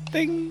 light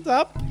things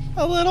up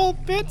a little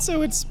bit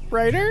so it's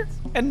brighter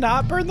and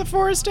not burn the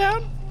forest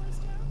down.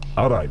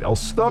 Alright, I'll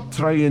stop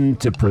trying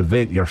to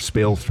prevent your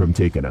spells from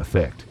taking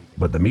effect.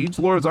 But the mage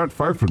lords aren't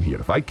far from here.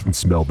 If I can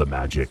smell the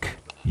magic,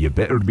 you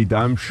better be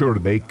damn sure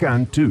they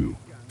can too.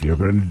 If you're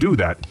going to do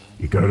that,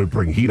 you gotta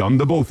bring heat on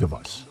the both of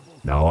us.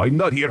 Now, I'm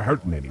not here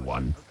hurting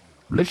anyone.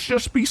 Let's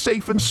just be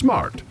safe and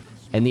smart.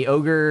 And the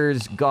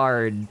ogre's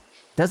guard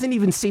doesn't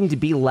even seem to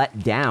be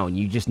let down.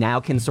 You just now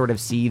can sort of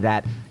see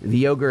that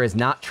the ogre is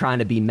not trying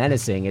to be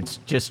menacing. It's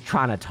just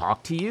trying to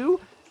talk to you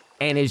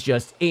and is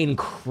just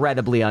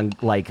incredibly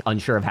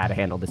unsure of how to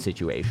handle the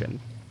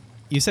situation.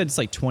 You said it's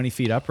like 20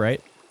 feet up,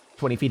 right?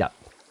 20 feet up.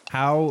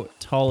 How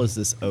tall is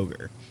this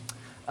ogre?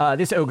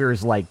 This ogre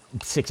is like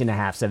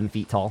 6.5, 7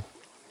 feet tall.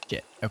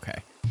 Shit.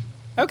 Okay.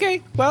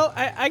 Okay, well,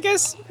 I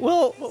guess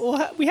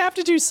we have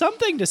to do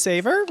something to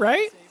save her,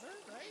 right?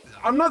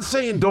 I'm not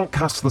saying don't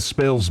cast the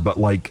spells, but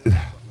like,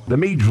 the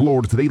mage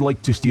lords, they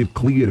like to steer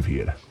clear of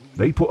here.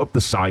 They put up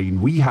the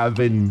sign, we have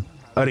an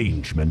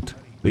arrangement.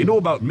 They know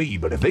about me,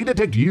 but if they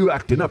detect you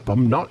acting up,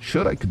 I'm not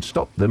sure I can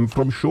stop them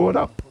from showing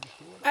up.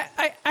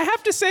 I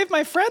have to save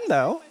my friend,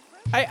 though.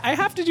 I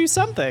have to do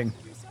something.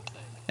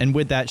 And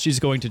with that, she's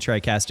going to try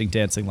casting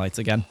Dancing Lights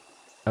again.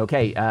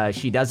 Okay,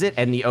 she does it,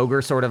 and the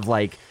ogre sort of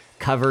like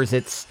covers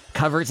its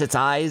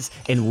eyes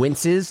and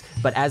winces,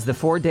 but as the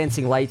 4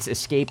 dancing lights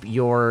escape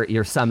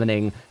your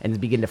summoning and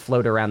begin to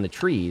float around the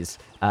trees,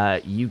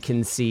 you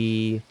can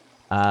see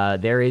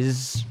there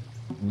is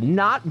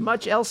not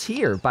much else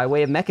here by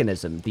way of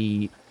mechanism.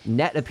 The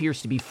net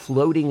appears to be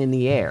floating in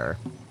the air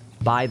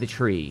by the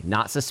tree,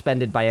 not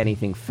suspended by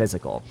anything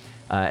physical.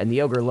 And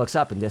the ogre looks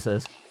up and just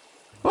says,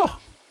 Oh,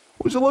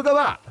 would you look at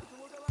that?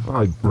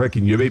 I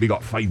reckon you maybe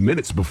got 5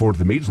 minutes before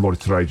the mage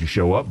lords try to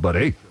show up, but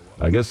hey,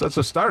 I guess that's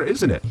a start,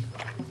 isn't it?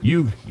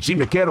 You seem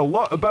to care a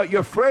lot about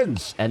your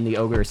friends. and the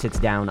ogre sits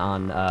down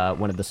on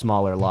one of the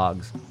smaller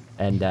logs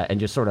and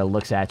just sort of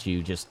looks at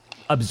you, just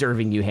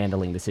observing you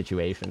handling the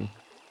situation.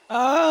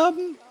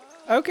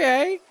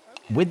 Okay.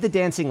 With the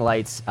dancing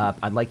lights up,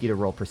 I'd like you to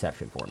roll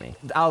perception for me.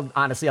 I'll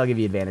give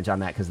you advantage on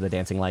that because of the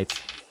dancing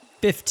lights.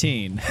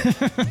 15.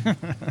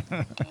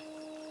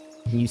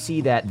 You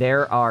see that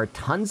there are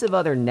tons of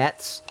other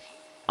nets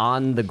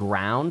on the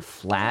ground,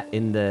 flat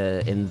in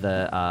the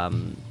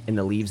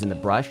leaves and the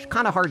brush.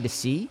 Kind of hard to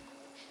see.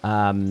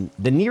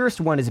 The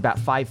nearest one is about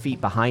 5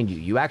 feet behind you.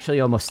 You actually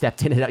almost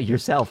stepped in it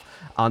yourself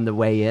on the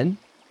way in.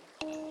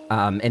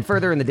 And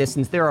further in the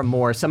distance, there are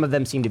more. Some of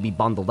them seem to be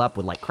bundled up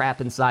with like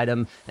crap inside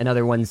them, and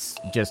other ones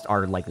just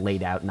are like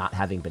laid out, not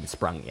having been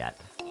sprung yet.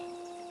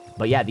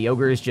 But yeah, the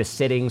ogre is just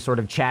sitting, sort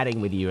of chatting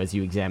with you as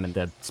you examine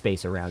the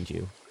space around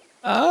you.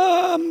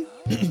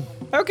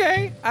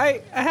 Okay,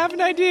 I have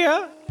an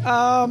idea.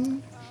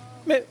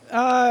 Mr.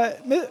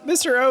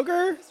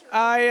 Ogre,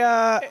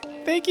 I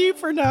thank you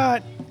for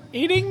not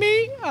eating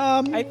me.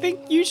 I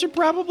think you should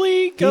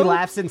probably go. He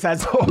laughs and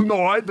says, Oh,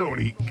 no, I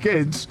don't eat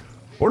kids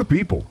or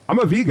people. I'm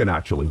a vegan,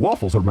 actually.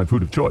 Waffles are my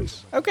food of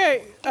choice.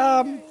 Okay,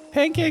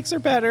 pancakes are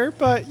better,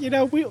 but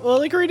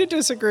we'll agree to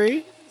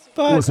disagree.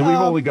 But Listen, we've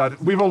only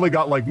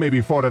got like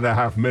maybe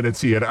 4.5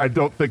 minutes here. I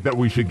don't think that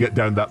we should get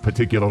down that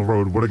particular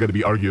road. We're going to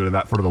be arguing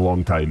that for a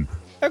long time.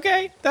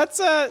 okay, that's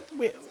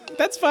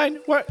fine.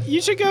 You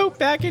should go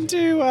back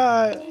into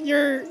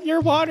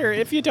your water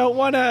if you don't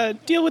want to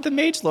deal with the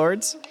mage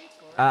lords.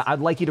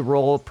 I'd like you to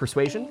roll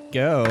persuasion.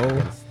 Go.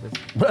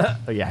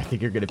 Oh yeah, I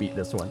think you're going to beat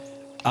this one.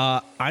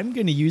 I'm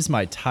going to use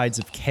my Tides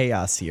of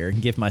Chaos here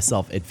and give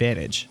myself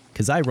advantage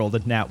because I rolled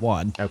a nat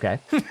 1. Okay.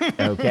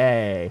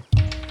 Okay.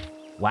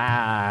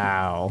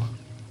 Wow.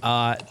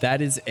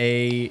 That is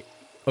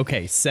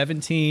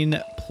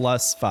 17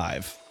 plus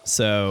 5.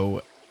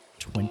 So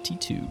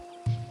 22.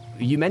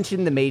 You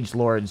mentioned the mage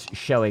lords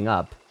showing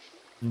up.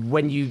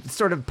 When you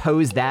sort of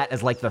pose that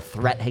as like the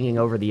threat hanging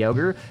over the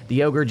ogre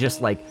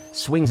just like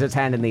swings its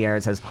hand in the air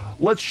and says,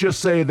 Let's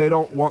just say they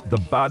don't want the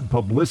bad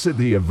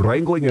publicity of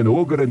wrangling an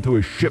ogre into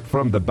a ship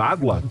from the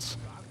Badlands.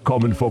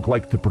 Common folk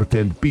like to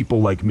pretend people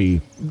like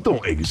me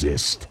don't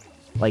exist.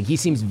 like he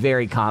seems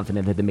very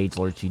confident that the mage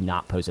lords do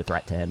not pose a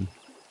threat to him.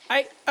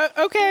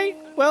 Okay.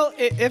 Well,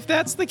 if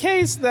that's the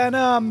case, then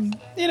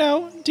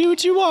do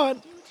what you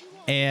want.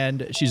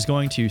 And she's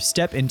going to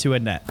step into a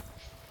net.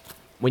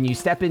 When you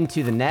step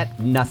into the net,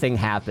 nothing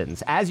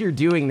happens. As you're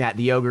doing that,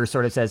 the ogre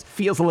sort of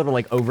feels a little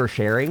like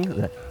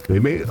oversharing. They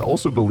may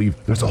also believe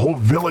there's a whole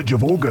village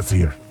of ogres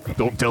here.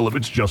 Don't tell them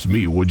it's just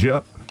me, would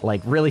ya?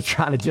 Like really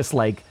trying to just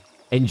like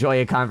enjoy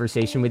a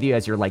conversation with you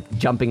as you're like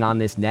jumping on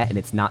this net and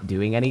it's not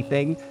doing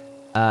anything.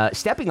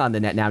 Stepping on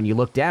the net now and you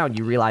look down,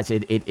 you realize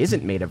it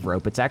isn't made of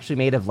rope. It's actually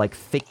made of like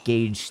thick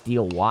gauge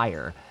steel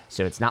wire.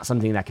 So it's not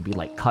something that could be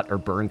like cut or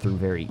burned through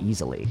very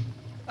easily.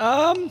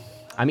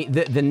 I mean,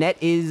 the net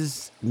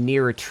is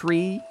near a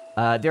tree.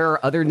 There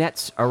are other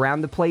nets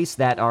around the place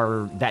that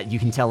you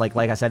can tell, like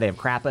I said, they have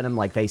crap in them,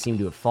 like they seem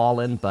to have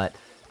fallen. But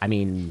I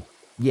mean,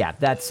 yeah,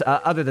 that's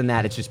other than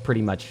that, it's just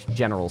pretty much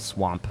general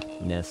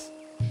swampness.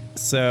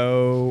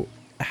 So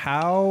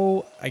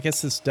I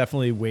guess this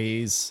definitely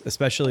weighs,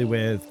 especially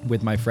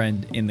with my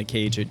friend in the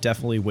cage, it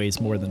definitely weighs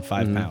more than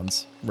 5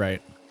 pounds,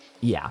 right?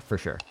 Yeah, for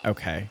sure.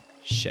 Okay.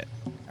 Shit.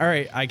 All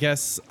right. I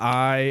guess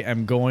I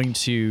am going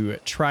to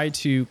try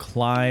to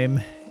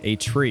climb a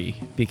tree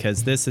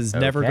because this has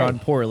never gone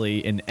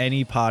poorly in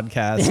any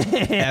podcast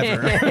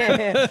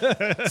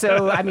ever.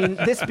 So, I mean,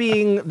 this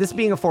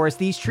being a forest,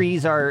 these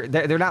trees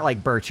they're not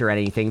like birch or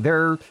anything.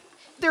 They're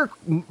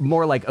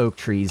more like oak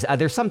trees.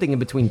 There's something in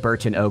between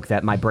birch and oak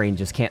that my brain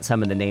just can't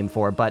summon the name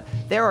for, but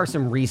there are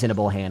some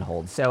reasonable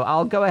handholds. So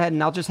I'll go ahead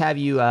and I'll just have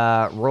you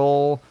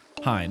roll.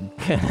 Hein.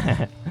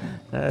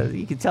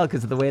 You can tell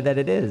because of the way that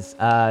it is.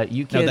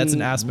 You can. No, that's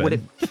an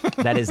aspen.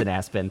 That is an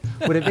aspen.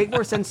 Would it make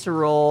more sense to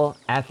roll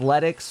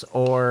athletics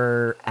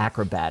or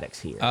acrobatics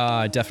here?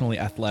 Definitely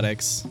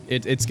athletics.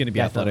 It's going to be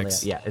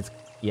athletics.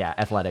 Yeah,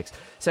 athletics.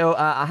 So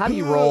I'll have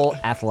you roll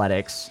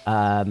athletics.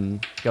 Go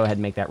ahead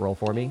and make that roll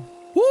for me.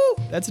 Woo!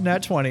 That's a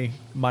nat 20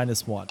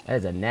 minus 1. That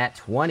is a nat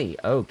 20.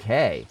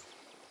 Okay.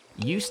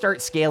 You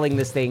start scaling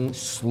this thing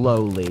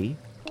slowly,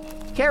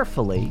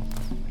 carefully,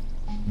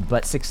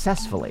 but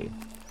successfully.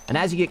 And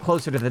as you get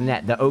closer to the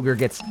net, the ogre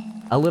gets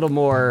a little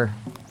more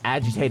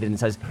agitated and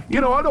says,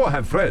 I don't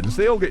have friends.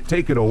 They all get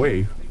taken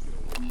away.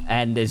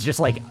 and is just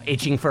like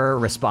itching for a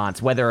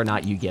response, whether or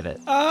not you give it.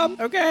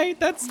 Okay,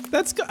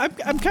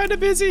 I'm kind of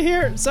busy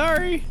here.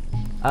 Sorry.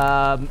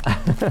 And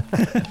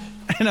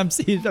I'm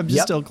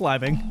just still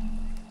climbing.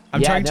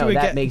 I'm trying to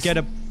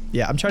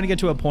I'm trying to get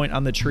to a point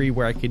on the tree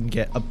where I can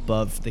get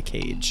above the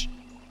cage.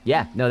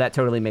 Yeah, no, that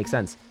totally makes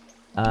sense.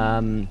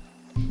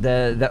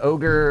 The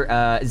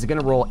ogre is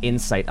gonna roll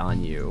insight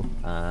on you.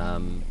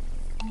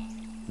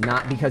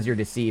 Not because you're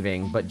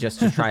deceiving, but just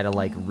to try to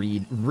like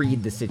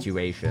read the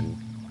situation.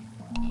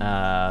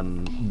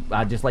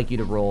 I'd just like you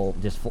to roll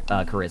just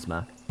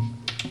charisma.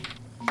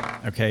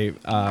 Okay,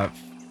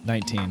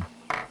 19.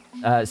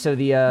 So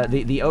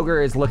the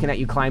ogre is looking at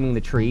you climbing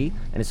the tree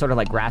and is sort of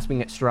like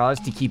grasping at straws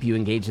to keep you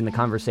engaged in the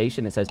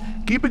conversation. It says,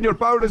 Keeping your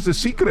powers a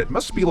secret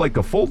must be like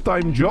a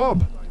full-time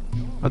job.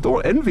 I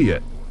don't envy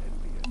it.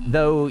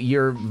 though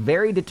you're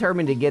very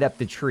determined to get up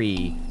the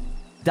tree,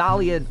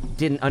 Dahlia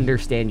didn't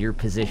understand your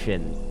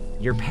position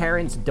Your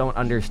parents don't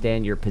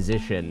understand your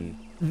position.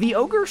 The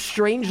ogre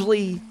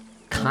strangely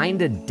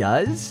kinda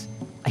does.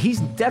 He's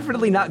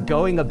definitely not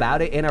going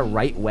about it in a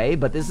right way,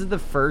 but this is the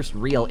first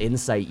real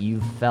insight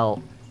you've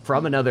felt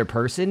from another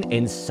person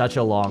in such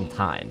a long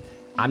time.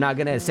 I'm not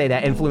gonna say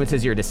that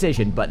influences your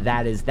decision, but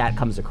that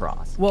comes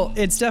across. Well,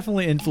 it's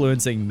definitely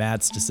influencing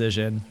Matt's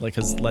decision. Like,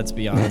 cause let's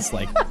be honest,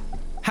 like,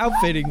 how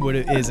fitting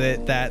is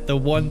it that the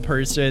one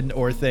person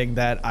or thing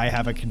that I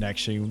have a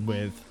connection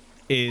with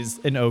is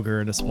an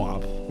ogre in a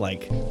swamp?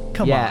 Like,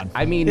 come Yeah, on.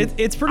 I mean,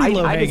 it's pretty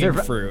low hanging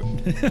deserve- fruit.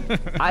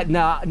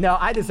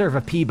 I deserve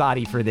a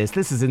Peabody for this.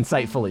 This is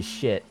insightful as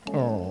shit.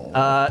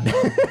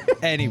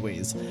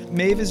 Anyways,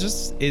 Maeve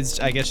is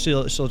I guess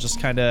she'll just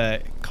kind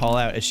of call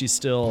out as she's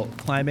still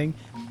climbing.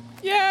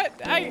 Yeah,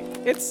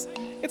 it's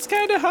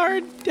kind of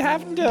hard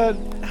having to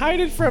hide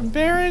it from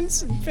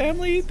parents and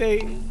family.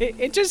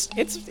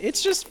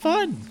 It's just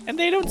fun, and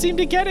they don't seem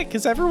to get it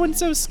because everyone's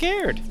so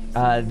scared.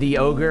 The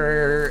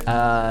ogre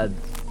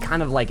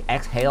kind of like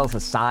exhales a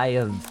sigh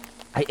of,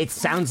 it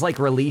sounds like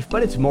relief,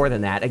 but it's more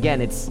than that.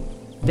 Again,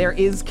 there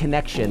is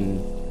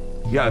connection.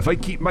 Yeah, if I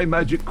keep my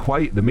magic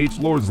quiet, the mage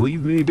lords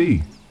leave me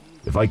be.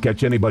 If I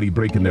catch anybody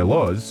breaking their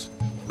laws,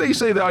 they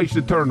say that I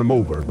should turn them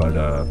over, but,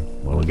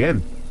 well,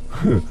 again,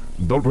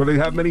 don't really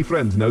have many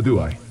friends now, do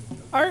I?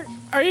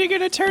 Are you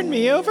gonna turn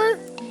me over?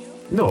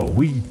 No,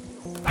 we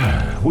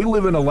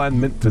live in a land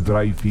meant to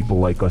drive people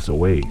like us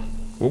away.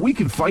 Well, we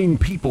can find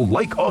people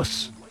like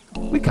us.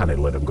 We can't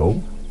let them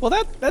go.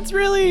 Well, that's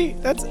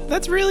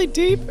really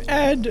deep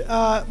and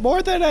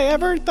more than I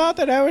ever thought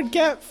that I would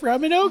get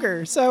from an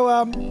ogre. So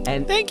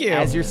And thank you.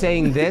 As you're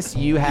saying this,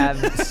 you have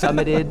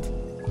summited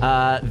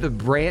the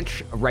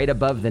branch right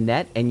above the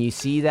net, and you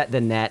see that the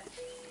net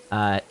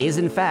is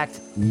in fact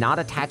not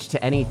attached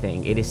to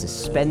anything. It is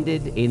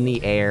suspended in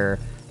the air.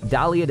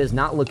 Dahlia does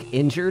not look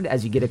injured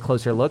as you get a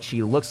closer look.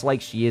 She looks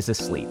like she is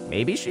asleep.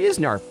 Maybe she is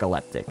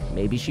narcoleptic.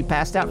 Maybe she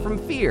passed out from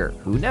fear.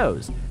 Who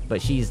knows? But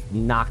she's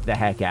knocked the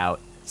heck out,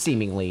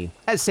 seemingly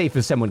as safe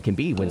as someone can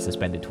be when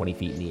suspended 20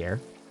 feet in the air.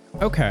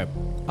 Okay.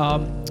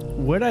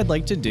 What I'd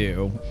like to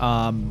do,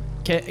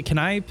 can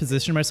I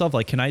position myself?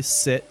 Like, can I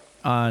sit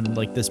on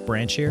like this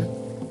branch here?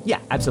 Yeah,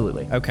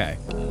 absolutely. Okay.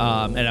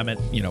 And I'm at,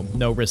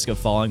 no risk of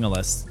falling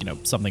unless,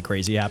 something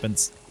crazy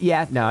happens.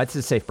 Yeah, no, it's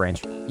a safe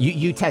branch.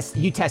 You test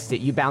it.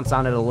 You bounce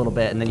on it a little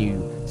bit, and then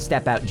you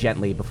step out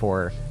gently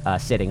before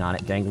sitting on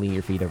it, dangling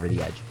your feet over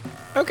the edge.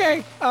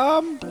 Okay.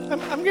 I'm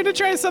gonna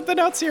try something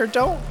else here.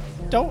 Don't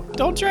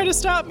try to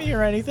stop me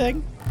or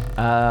anything.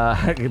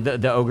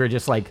 The ogre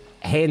just like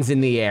hands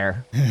in the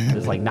air,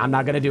 just like, no, I'm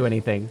not gonna do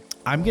anything.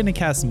 I'm going to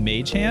cast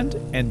Mage Hand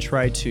and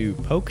try to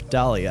poke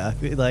Dahlia.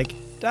 Like,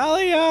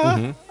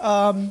 Dahlia.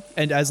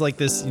 and as like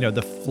this,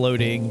 the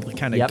floating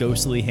kind of Yep.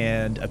 ghostly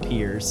hand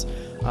appears,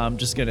 I'm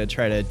just going to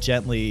try to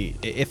gently,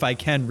 if I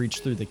can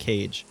reach through the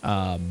cage,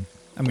 I'm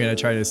going to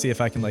try to see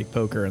if I can like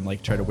poke her and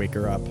like try to wake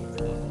her up.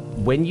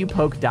 When you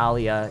poke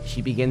Dahlia,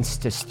 she begins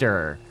to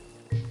stir.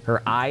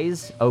 Her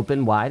eyes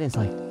open wide, and it's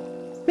like,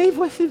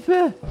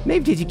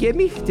 Maeve, did you get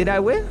me? Did I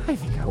win? I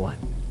think I won.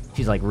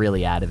 She's like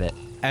really out of it.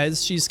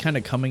 As she's kind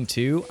of coming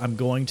to, I'm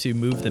going to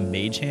move the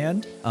Mage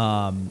Hand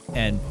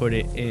and put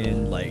it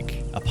in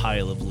like a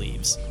pile of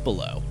leaves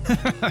below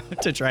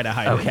to try to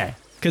hide it. Okay.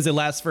 Because it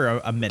lasts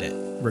for a minute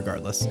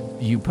regardless.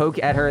 You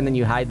poke at her, and then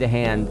you hide the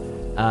hand.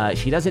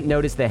 She doesn't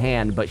notice the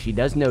hand, but she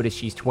does notice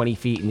she's 20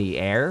 feet in the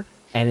air.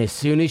 And as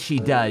soon as she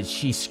does,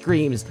 she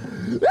screams,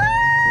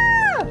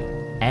 "Ah!"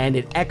 And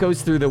it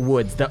echoes through the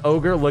woods. The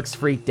ogre looks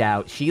freaked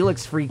out. She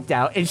looks freaked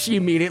out, and she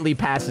immediately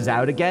passes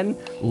out again,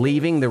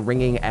 leaving the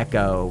ringing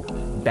echo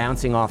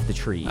bouncing off the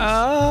trees.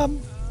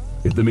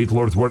 If the mage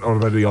lords weren't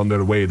already on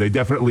their way, they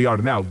definitely are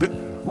now.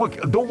 Look,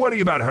 don't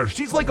worry about her.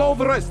 She's like all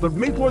the rest. The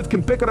mage lords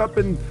can pick her up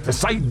and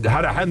decide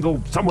how to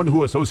handle someone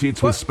who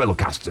associates with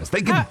spellcasters.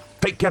 They can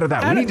take care of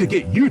that. We need to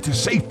get you to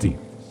safety.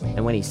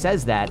 And when he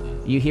says that,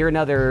 you hear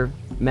another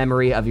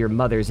memory of your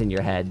mother's in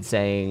your head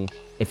saying,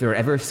 if you're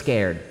ever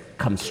scared,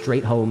 come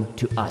straight home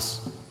to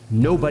us.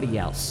 Nobody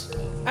else.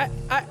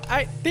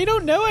 They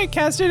don't know I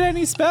casted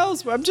any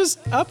spells. I'm just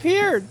up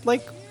here.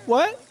 Like,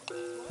 what?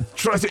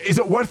 Trust it. Is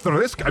it worth the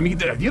risk? I mean,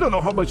 you don't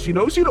know how much she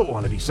knows. You don't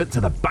want to be sent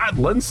to the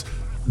Badlands.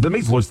 The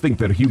mage lords think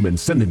they're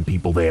humans sending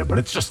people there, but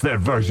it's just their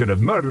version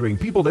of murdering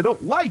people they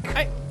don't like.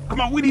 Come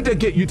on, we need to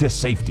get you to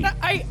safety.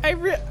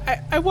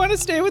 I want to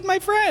stay with my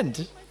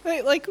friend.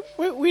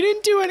 We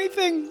didn't do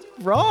anything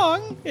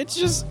wrong. It's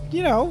just,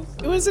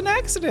 it was an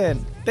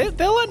accident.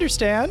 They'll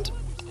understand.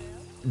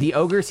 The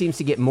ogre seems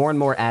to get more and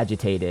more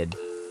agitated,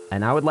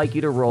 and I would like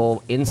you to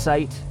roll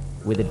insight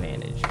with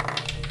advantage.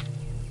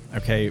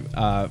 Okay,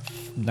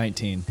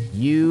 19.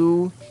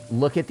 You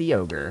look at the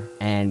ogre,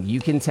 and you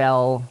can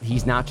tell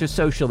he's not just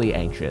socially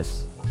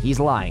anxious, he's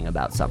lying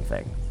about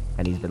something.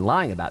 And he's been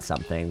lying about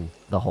something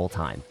the whole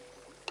time.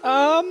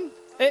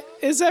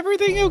 Is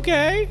everything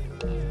okay?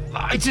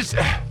 It's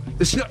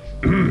not.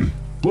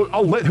 Well,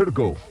 I'll let her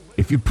go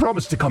if you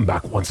promise to come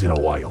back once in a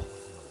while.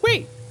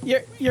 Wait,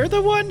 you're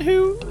the one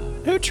who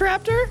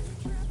trapped her?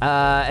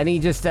 And he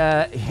just,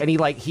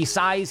 he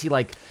sighs, he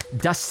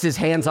dusts his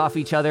hands off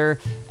each other,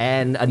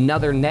 and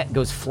another net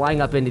goes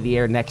flying up into the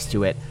air next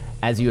to it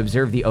as you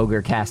observe the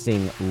ogre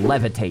casting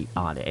Levitate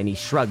on it. And he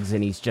shrugs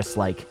and he's just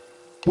like,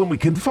 When we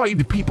can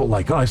find people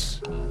like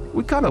us,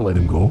 we kind of let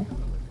him go.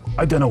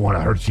 I don't want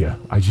to hurt you.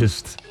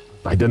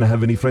 I don't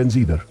have any friends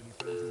either.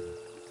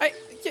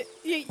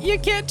 You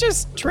can't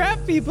just trap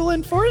people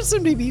and force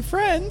them to be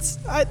friends.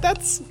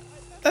 That's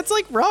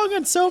like wrong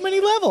on so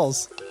many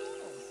levels.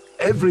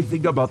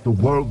 Everything about the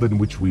world in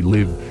which we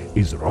live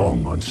is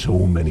wrong on so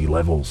many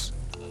levels.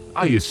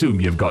 I assume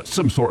you've got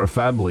some sort of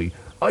family.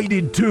 I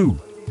did too.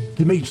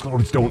 The Mage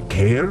Lords don't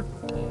care.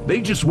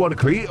 They just want to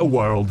create a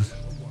world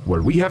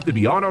where we have to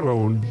be on our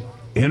own,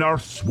 in our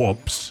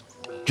swamps,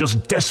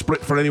 just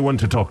desperate for anyone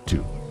to talk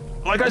to.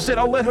 Like I said,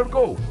 I'll let her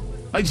go.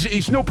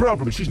 It's no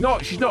problem. She's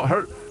not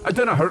hurt. I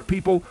don't hurt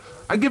people.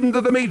 I give them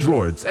to the Mage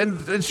Lords, and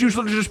it's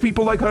usually just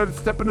people like her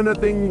stepping in a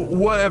thing,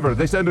 whatever.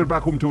 They send her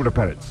back home to her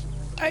parents.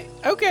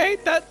 Okay,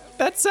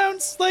 that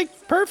sounds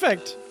like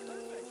perfect.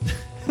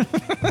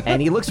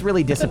 and he looks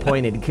really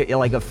disappointed,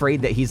 like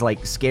afraid that he's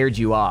like scared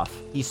you off.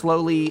 He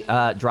slowly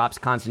drops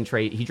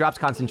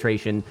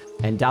concentration,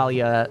 and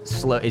Dahlia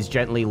is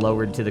gently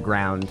lowered to the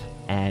ground.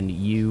 And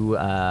you,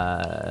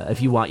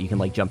 if you want, you can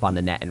like jump on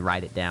the net and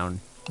ride it down.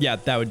 Yeah,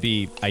 that would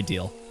be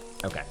ideal.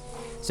 Okay.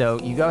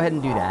 So you go ahead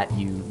and do that.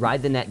 You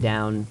ride the net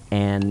down,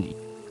 and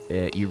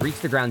you reach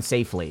the ground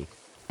safely.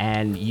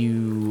 And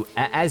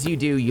as you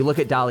do, you look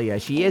at Dahlia.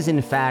 She is,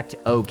 in fact,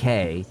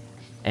 okay.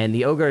 And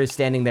the ogre is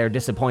standing there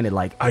disappointed,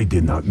 like, I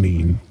did not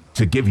mean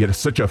to give you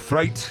such a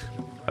fright.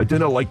 I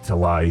didn't like to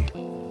lie.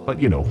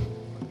 But,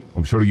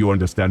 I'm sure you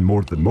understand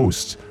more than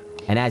most.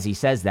 And as he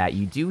says that,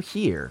 you do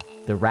hear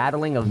the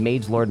rattling of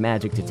Mage Lord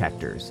magic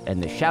detectors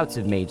and the shouts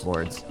of Mage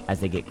Lords as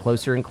they get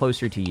closer and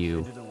closer to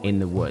you in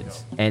the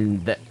woods.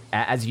 And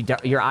as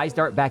your eyes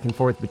dart back and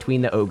forth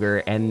between the ogre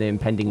and the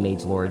impending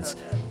Mage Lords,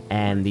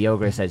 and the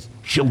ogre says,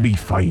 She'll be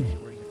fine.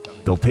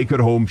 They'll take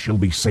her home. She'll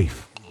be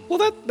safe.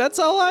 Well, that's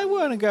all I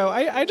want to go.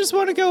 I just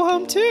want to go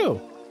home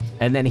too.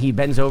 And then he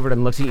bends over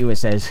and looks at you and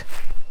says,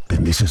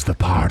 Then this is the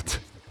part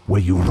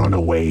where you run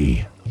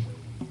away.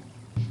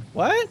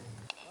 What?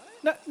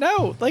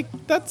 No, like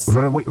that's...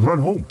 Run away, run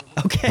home.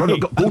 Okay,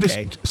 Go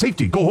okay.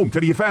 Safety, go home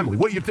to your family.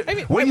 What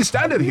are you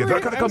standing here? They're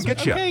going to come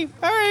get you. Okay,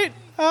 all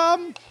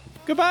right.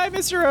 Goodbye,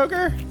 Mr.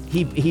 Ogre.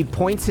 He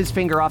points his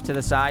finger off to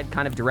the side,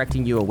 kind of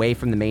directing you away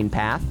from the main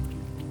path.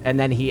 And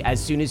then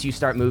as soon as you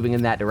start moving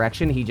in that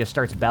direction, he just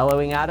starts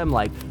bellowing at him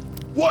like,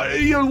 What are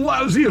you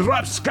lousy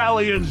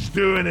rapscallions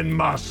doing in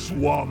my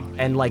swamp?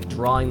 and like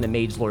drawing the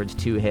Mage Lords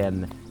to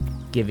him,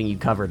 giving you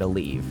cover to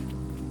leave.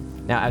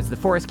 Now, as the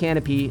forest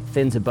canopy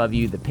thins above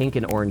you, the pink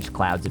and orange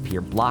clouds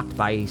appear blocked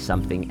by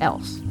something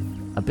else.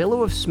 A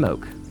billow of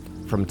smoke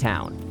from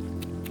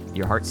town.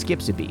 Your heart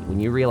skips a beat when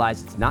you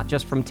realize it's not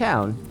just from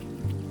town,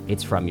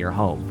 it's from your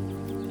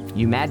home.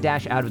 You mad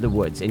dash out of the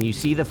woods, and you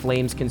see the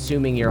flames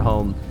consuming your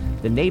home.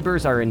 The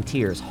neighbors are in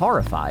tears,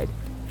 horrified,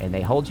 and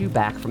they hold you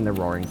back from the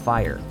roaring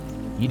fire.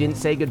 You didn't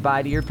say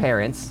goodbye to your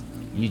parents.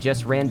 You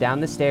just ran down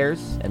the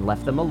stairs and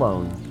left them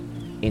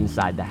alone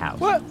inside the house.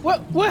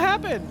 What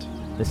happened?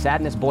 The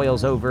sadness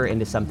boils over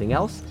into something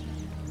else,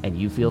 and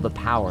you feel the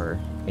power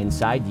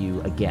inside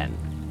you again.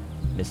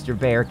 Mr.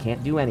 Bear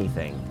can't do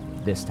anything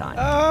this time.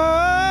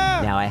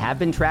 Now, I have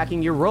been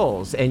tracking your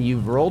rolls, and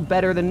you've rolled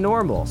better than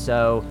normal,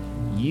 so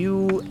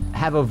you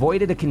have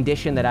avoided a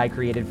condition that I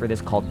created for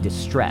this called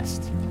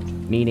distressed,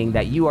 meaning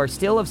that you are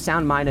still of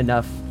sound mind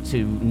enough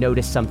to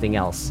notice something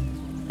else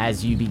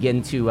as you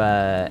begin to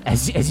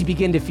as you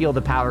begin to feel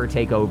the power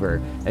take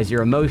over, as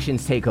your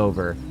emotions take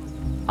over.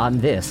 On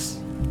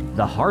this,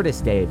 the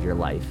hardest day of your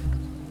life,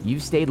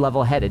 you've stayed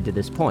level-headed to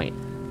this point.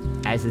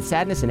 As the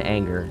sadness and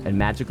anger and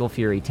magical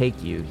fury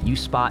take you, you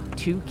spot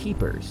two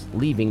keepers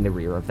leaving the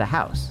rear of the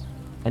house,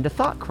 and a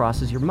thought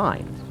crosses your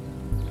mind.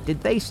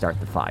 Did they start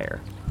the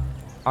fire?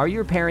 Are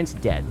your parents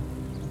dead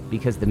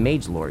because the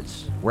Mage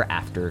Lords were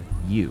after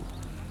you?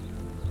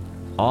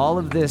 All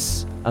of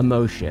this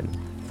emotion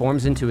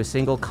forms into a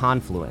single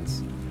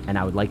confluence, and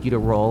I would like you to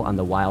roll on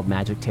the wild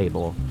magic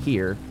table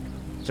here,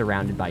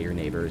 surrounded by your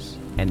neighbors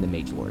and the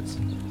Mage Lords.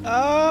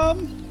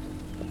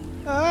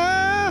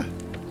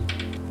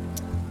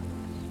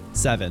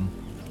 7.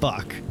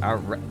 Fuck. All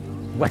right.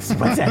 What's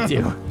that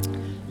do?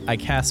 I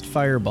cast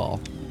Fireball,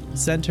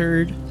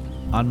 centered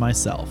on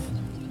myself.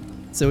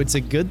 So it's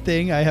a good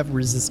thing I have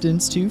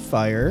resistance to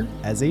fire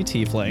as a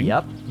tiefling.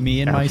 Yep.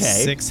 Me and my Okay.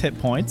 6 hit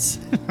points.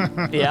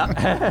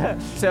 Yeah.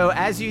 So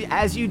as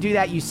you do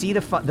that, you see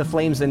the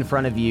flames in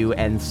front of you,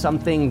 and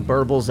something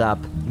burbles up,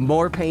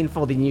 more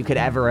painful than you could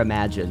ever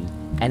imagine.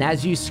 And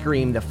as you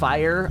scream, the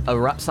fire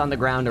erupts on the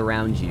ground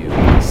around you,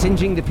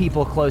 singeing the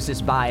people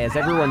closest by as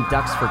everyone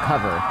ducks for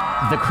cover.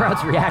 The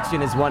crowd's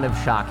reaction is one of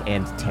shock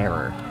and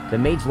terror. The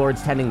Mage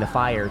Lords tending the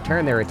fire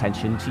turn their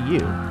attention to you.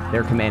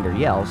 Their commander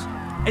yells,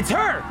 "It's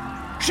her!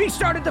 She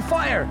started the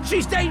fire!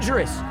 She's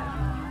dangerous!"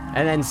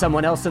 And then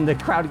someone else in the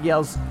crowd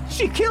yells,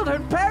 "She killed her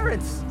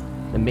parents!"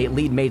 The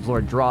lead Mage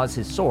Lord draws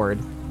his sword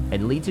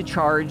and leads a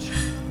charge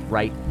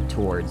right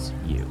towards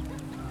you.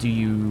 Do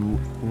you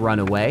run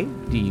away?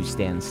 Do you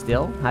stand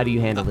still? How do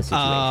you handle the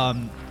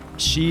situation?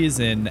 She is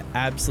in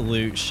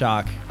absolute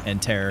shock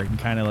and terror and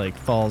kind of like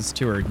falls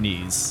to her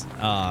knees,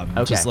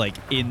 just like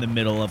in the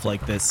middle of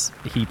like this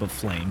heap of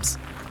flames.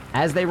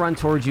 As they run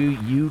towards you,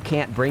 you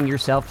can't bring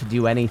yourself to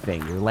do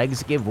anything. Your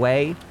legs give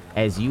way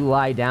as you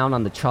lie down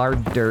on the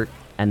charred dirt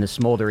and the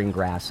smoldering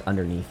grass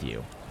underneath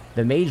you.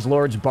 The Mage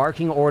Lords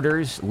barking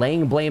orders,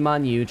 laying blame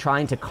on you,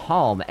 trying to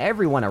calm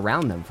everyone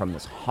around them from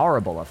this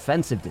horrible,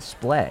 offensive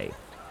display.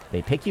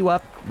 They pick you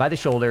up by the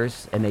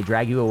shoulders and they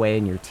drag you away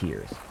in your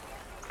tears.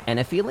 And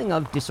a feeling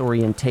of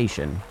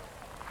disorientation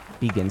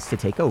begins to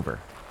take over.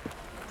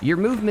 Your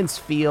movements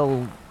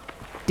feel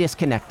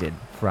disconnected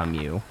from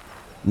you.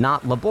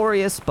 Not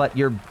laborious, but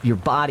your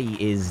body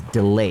is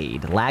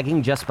delayed,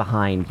 lagging just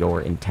behind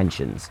your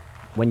intentions.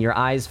 When your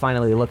eyes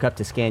finally look up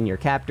to scan your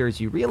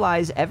captors, you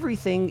realize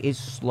everything is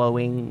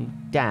slowing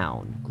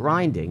down,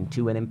 grinding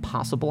to an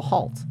impossible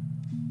halt.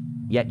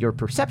 Yet your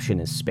perception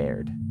is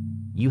spared.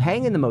 You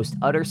hang in the most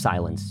utter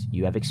silence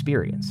you have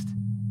experienced,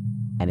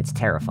 and it's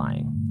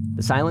terrifying.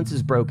 The silence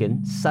is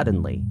broken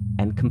suddenly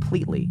and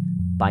completely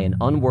by an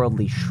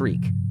unworldly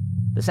shriek.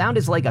 The sound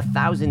is like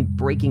 1,000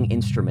 breaking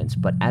instruments,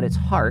 but at its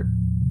heart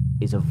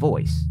is a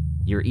voice.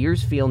 Your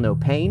ears feel no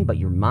pain, but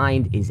your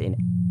mind is in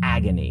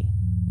agony.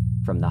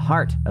 From the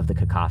heart of the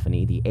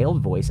cacophony, the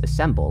ailed voice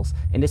assembles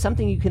into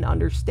something you can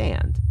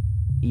understand,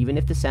 even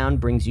if the sound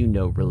brings you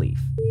no relief.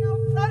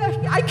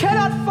 I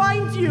cannot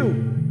find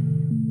you!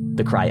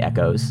 The cry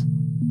echoes.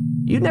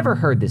 You've never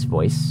heard this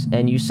voice,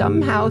 and you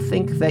somehow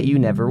think that you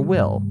never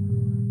will.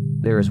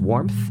 There is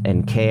warmth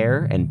and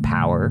care and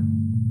power.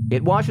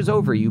 It washes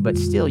over you, but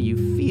still you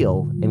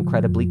feel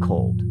incredibly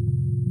cold.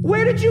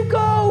 Where did you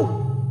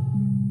go?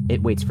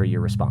 It waits for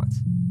your response.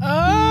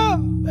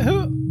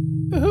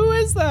 Who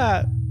is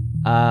that?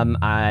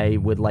 I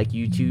would like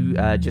you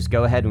to just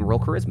go ahead and roll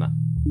charisma.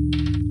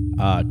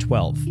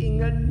 12.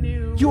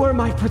 You are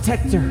my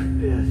protector.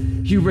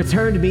 You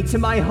returned me to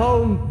my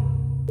home,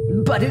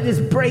 but it is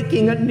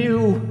breaking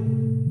anew.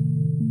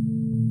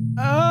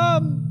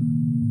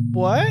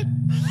 What?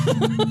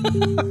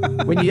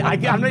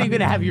 I'm not even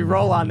gonna have you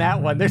roll on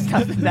that one. There's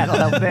nothing that'll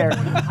help there.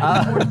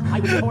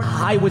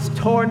 I was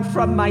torn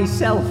from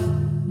myself.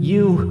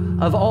 You,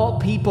 of all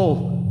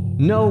people,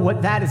 know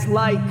what that is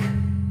like.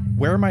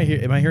 Where am I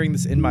here? Am I hearing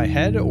this in my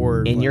head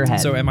or in your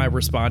head? So am I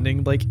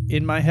responding like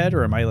in my head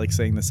or am I like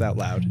saying this out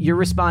loud? You're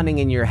responding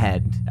in your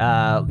head.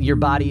 Your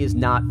body is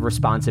not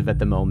responsive at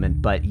the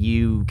moment, but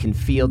you can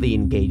feel the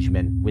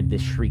engagement with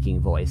this shrieking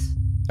voice.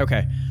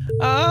 Okay.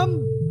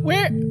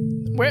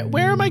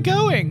 Where am I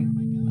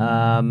going?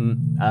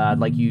 I'd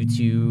like you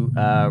to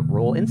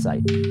roll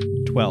insight.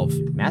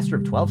 12. Master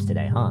of 12s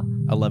today, huh?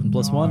 11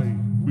 plus 1.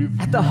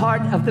 At the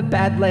heart of the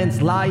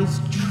Badlands lies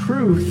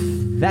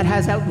truth that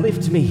has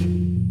outlived me.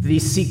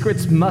 These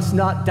secrets must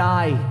not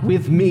die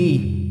with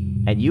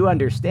me. And you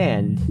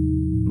understand,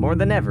 more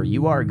than ever,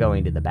 you are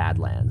going to the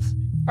Badlands.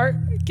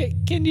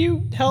 Can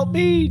you help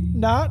me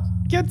not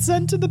get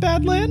sent to the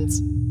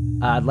Badlands?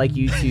 I'd like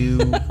you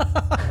to...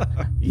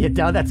 Yeah,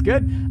 no, that's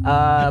good.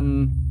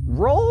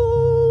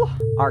 Roll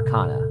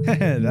Arcana.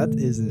 That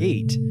is an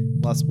 8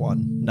 plus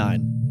 1,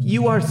 9.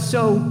 You are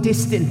so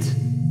distant.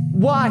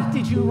 Why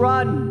did you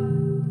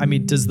run? I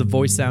mean, does the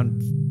voice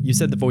sound... You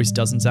said the voice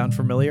doesn't sound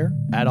familiar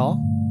at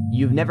all?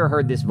 You've never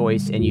heard this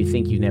voice, and you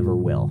think you never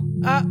will.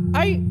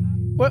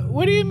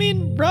 What do you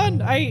mean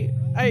run? I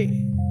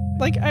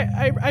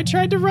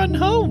tried to run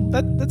home.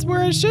 That's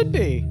where I should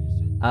be.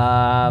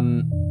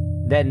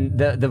 Then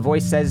the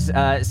voice says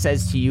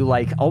to you,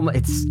 like,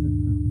 it's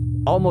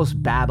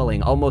almost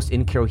babbling, almost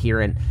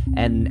incoherent,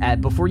 and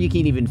before you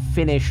can even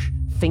finish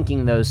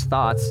thinking those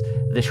thoughts,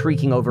 the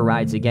shrieking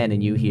overrides again,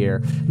 and you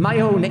hear, "My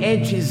own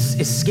edges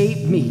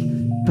escape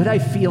me, but I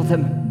feel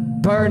them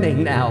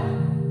burning now.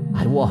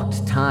 I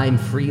walked time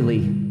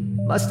freely.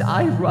 Must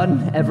I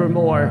run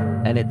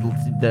evermore?" And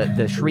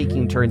the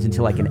shrieking turns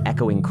into like an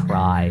echoing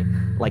cry,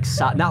 like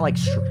not like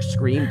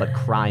scream, but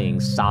crying,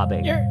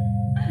 sobbing.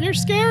 You're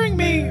scaring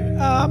me.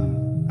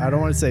 I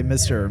don't want to say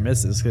Mr. or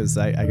Mrs. because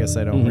I guess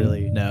I don't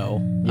really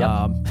know.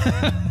 Yep.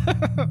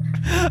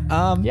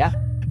 Yeah.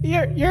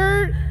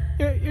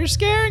 You're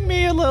scaring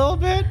me a little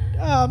bit.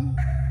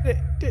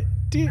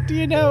 Do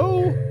you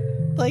know,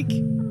 like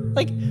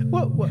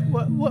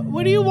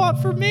what do you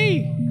want from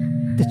me?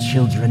 The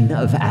children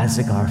of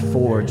Azagar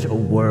forge a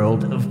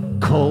world of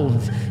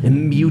cold,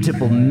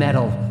 immutable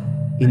metal.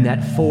 In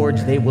that forge,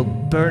 they will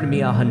burn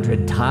me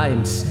 100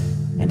 times,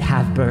 and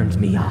have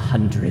burned me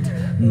 100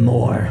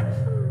 more.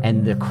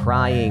 And the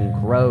crying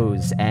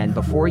grows, and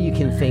before you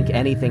can think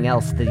anything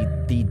else, the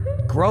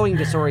growing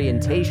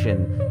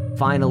disorientation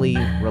finally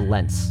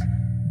relents.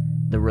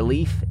 The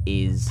relief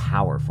is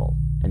powerful,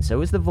 and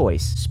so is the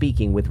voice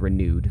speaking with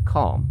renewed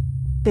calm.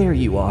 There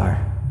you are,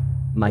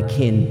 my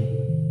kin.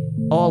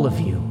 All of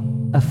you,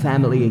 a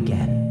family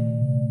again.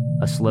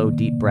 A slow,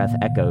 deep breath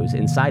echoes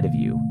inside of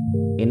you.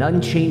 An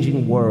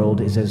unchanging world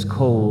is as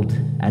cold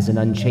as an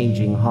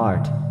unchanging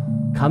heart.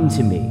 Come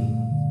to me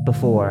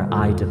before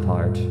I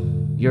depart.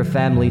 Your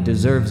family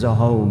deserves a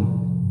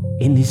home,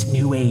 in this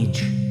new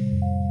age.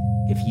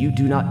 If you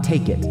do not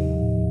take it,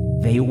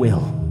 they will.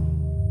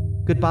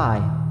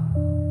 Goodbye.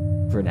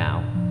 For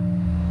now.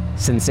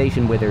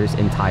 Sensation withers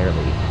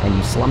entirely, and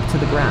you slump to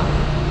the ground.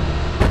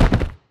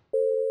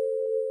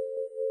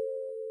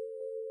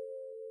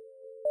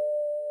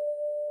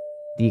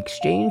 The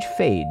exchange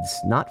fades,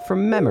 not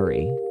from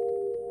memory,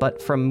 but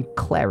from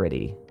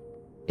clarity.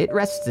 It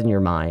rests in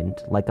your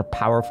mind like a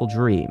powerful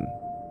dream,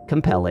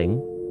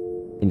 compelling,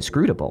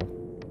 inscrutable,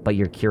 but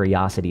your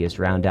curiosity is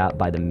drowned out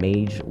by the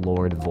Mage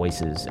Lord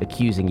voices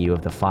accusing you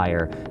of the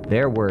fire.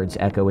 Their words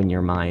echo in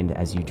your mind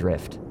as you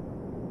drift.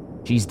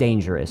 She's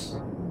dangerous.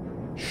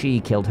 She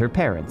killed her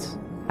parents.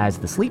 As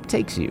the sleep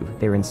takes you,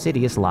 their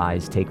insidious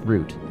lies take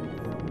root,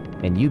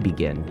 and you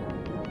begin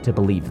to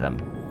believe them.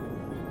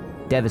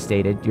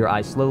 Devastated, your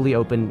eyes slowly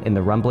open in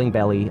the rumbling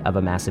belly of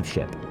a massive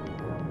ship.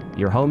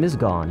 Your home is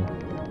gone.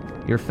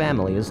 Your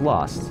family is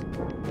lost.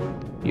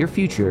 Your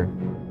future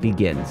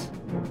begins.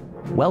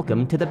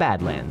 Welcome to the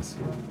Badlands,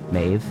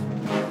 Maeve.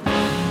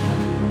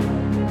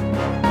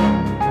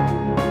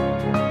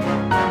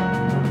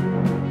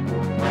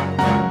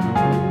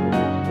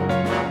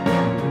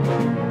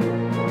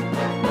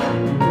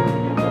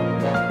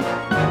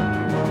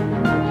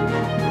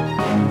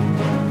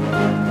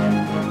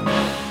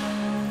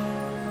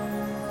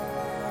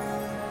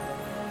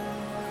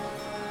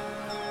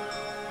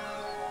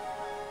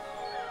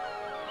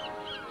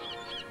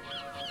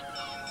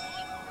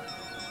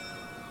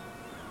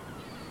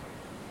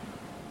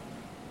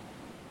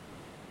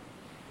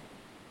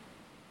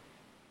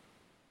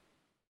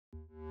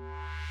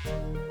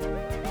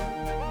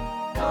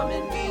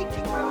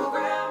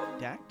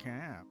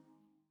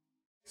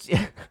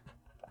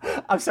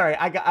 I'm sorry.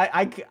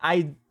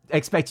 I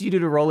expect you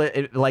to roll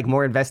it like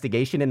more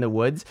investigation in the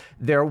woods.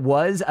 There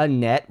was a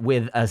net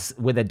with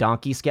a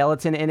donkey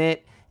skeleton in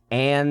it,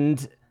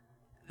 and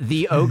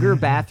the ogre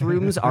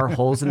bathrooms are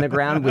holes in the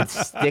ground with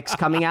sticks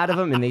coming out of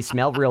them, and they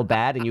smell real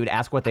bad. And you would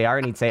ask what they are,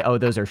 and he'd say, "Oh,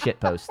 those are shit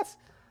posts."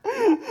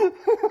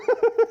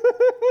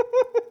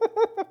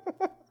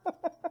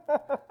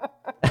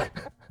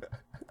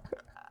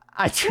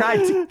 I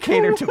tried to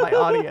cater to my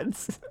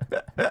audience.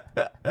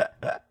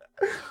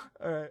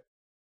 All right.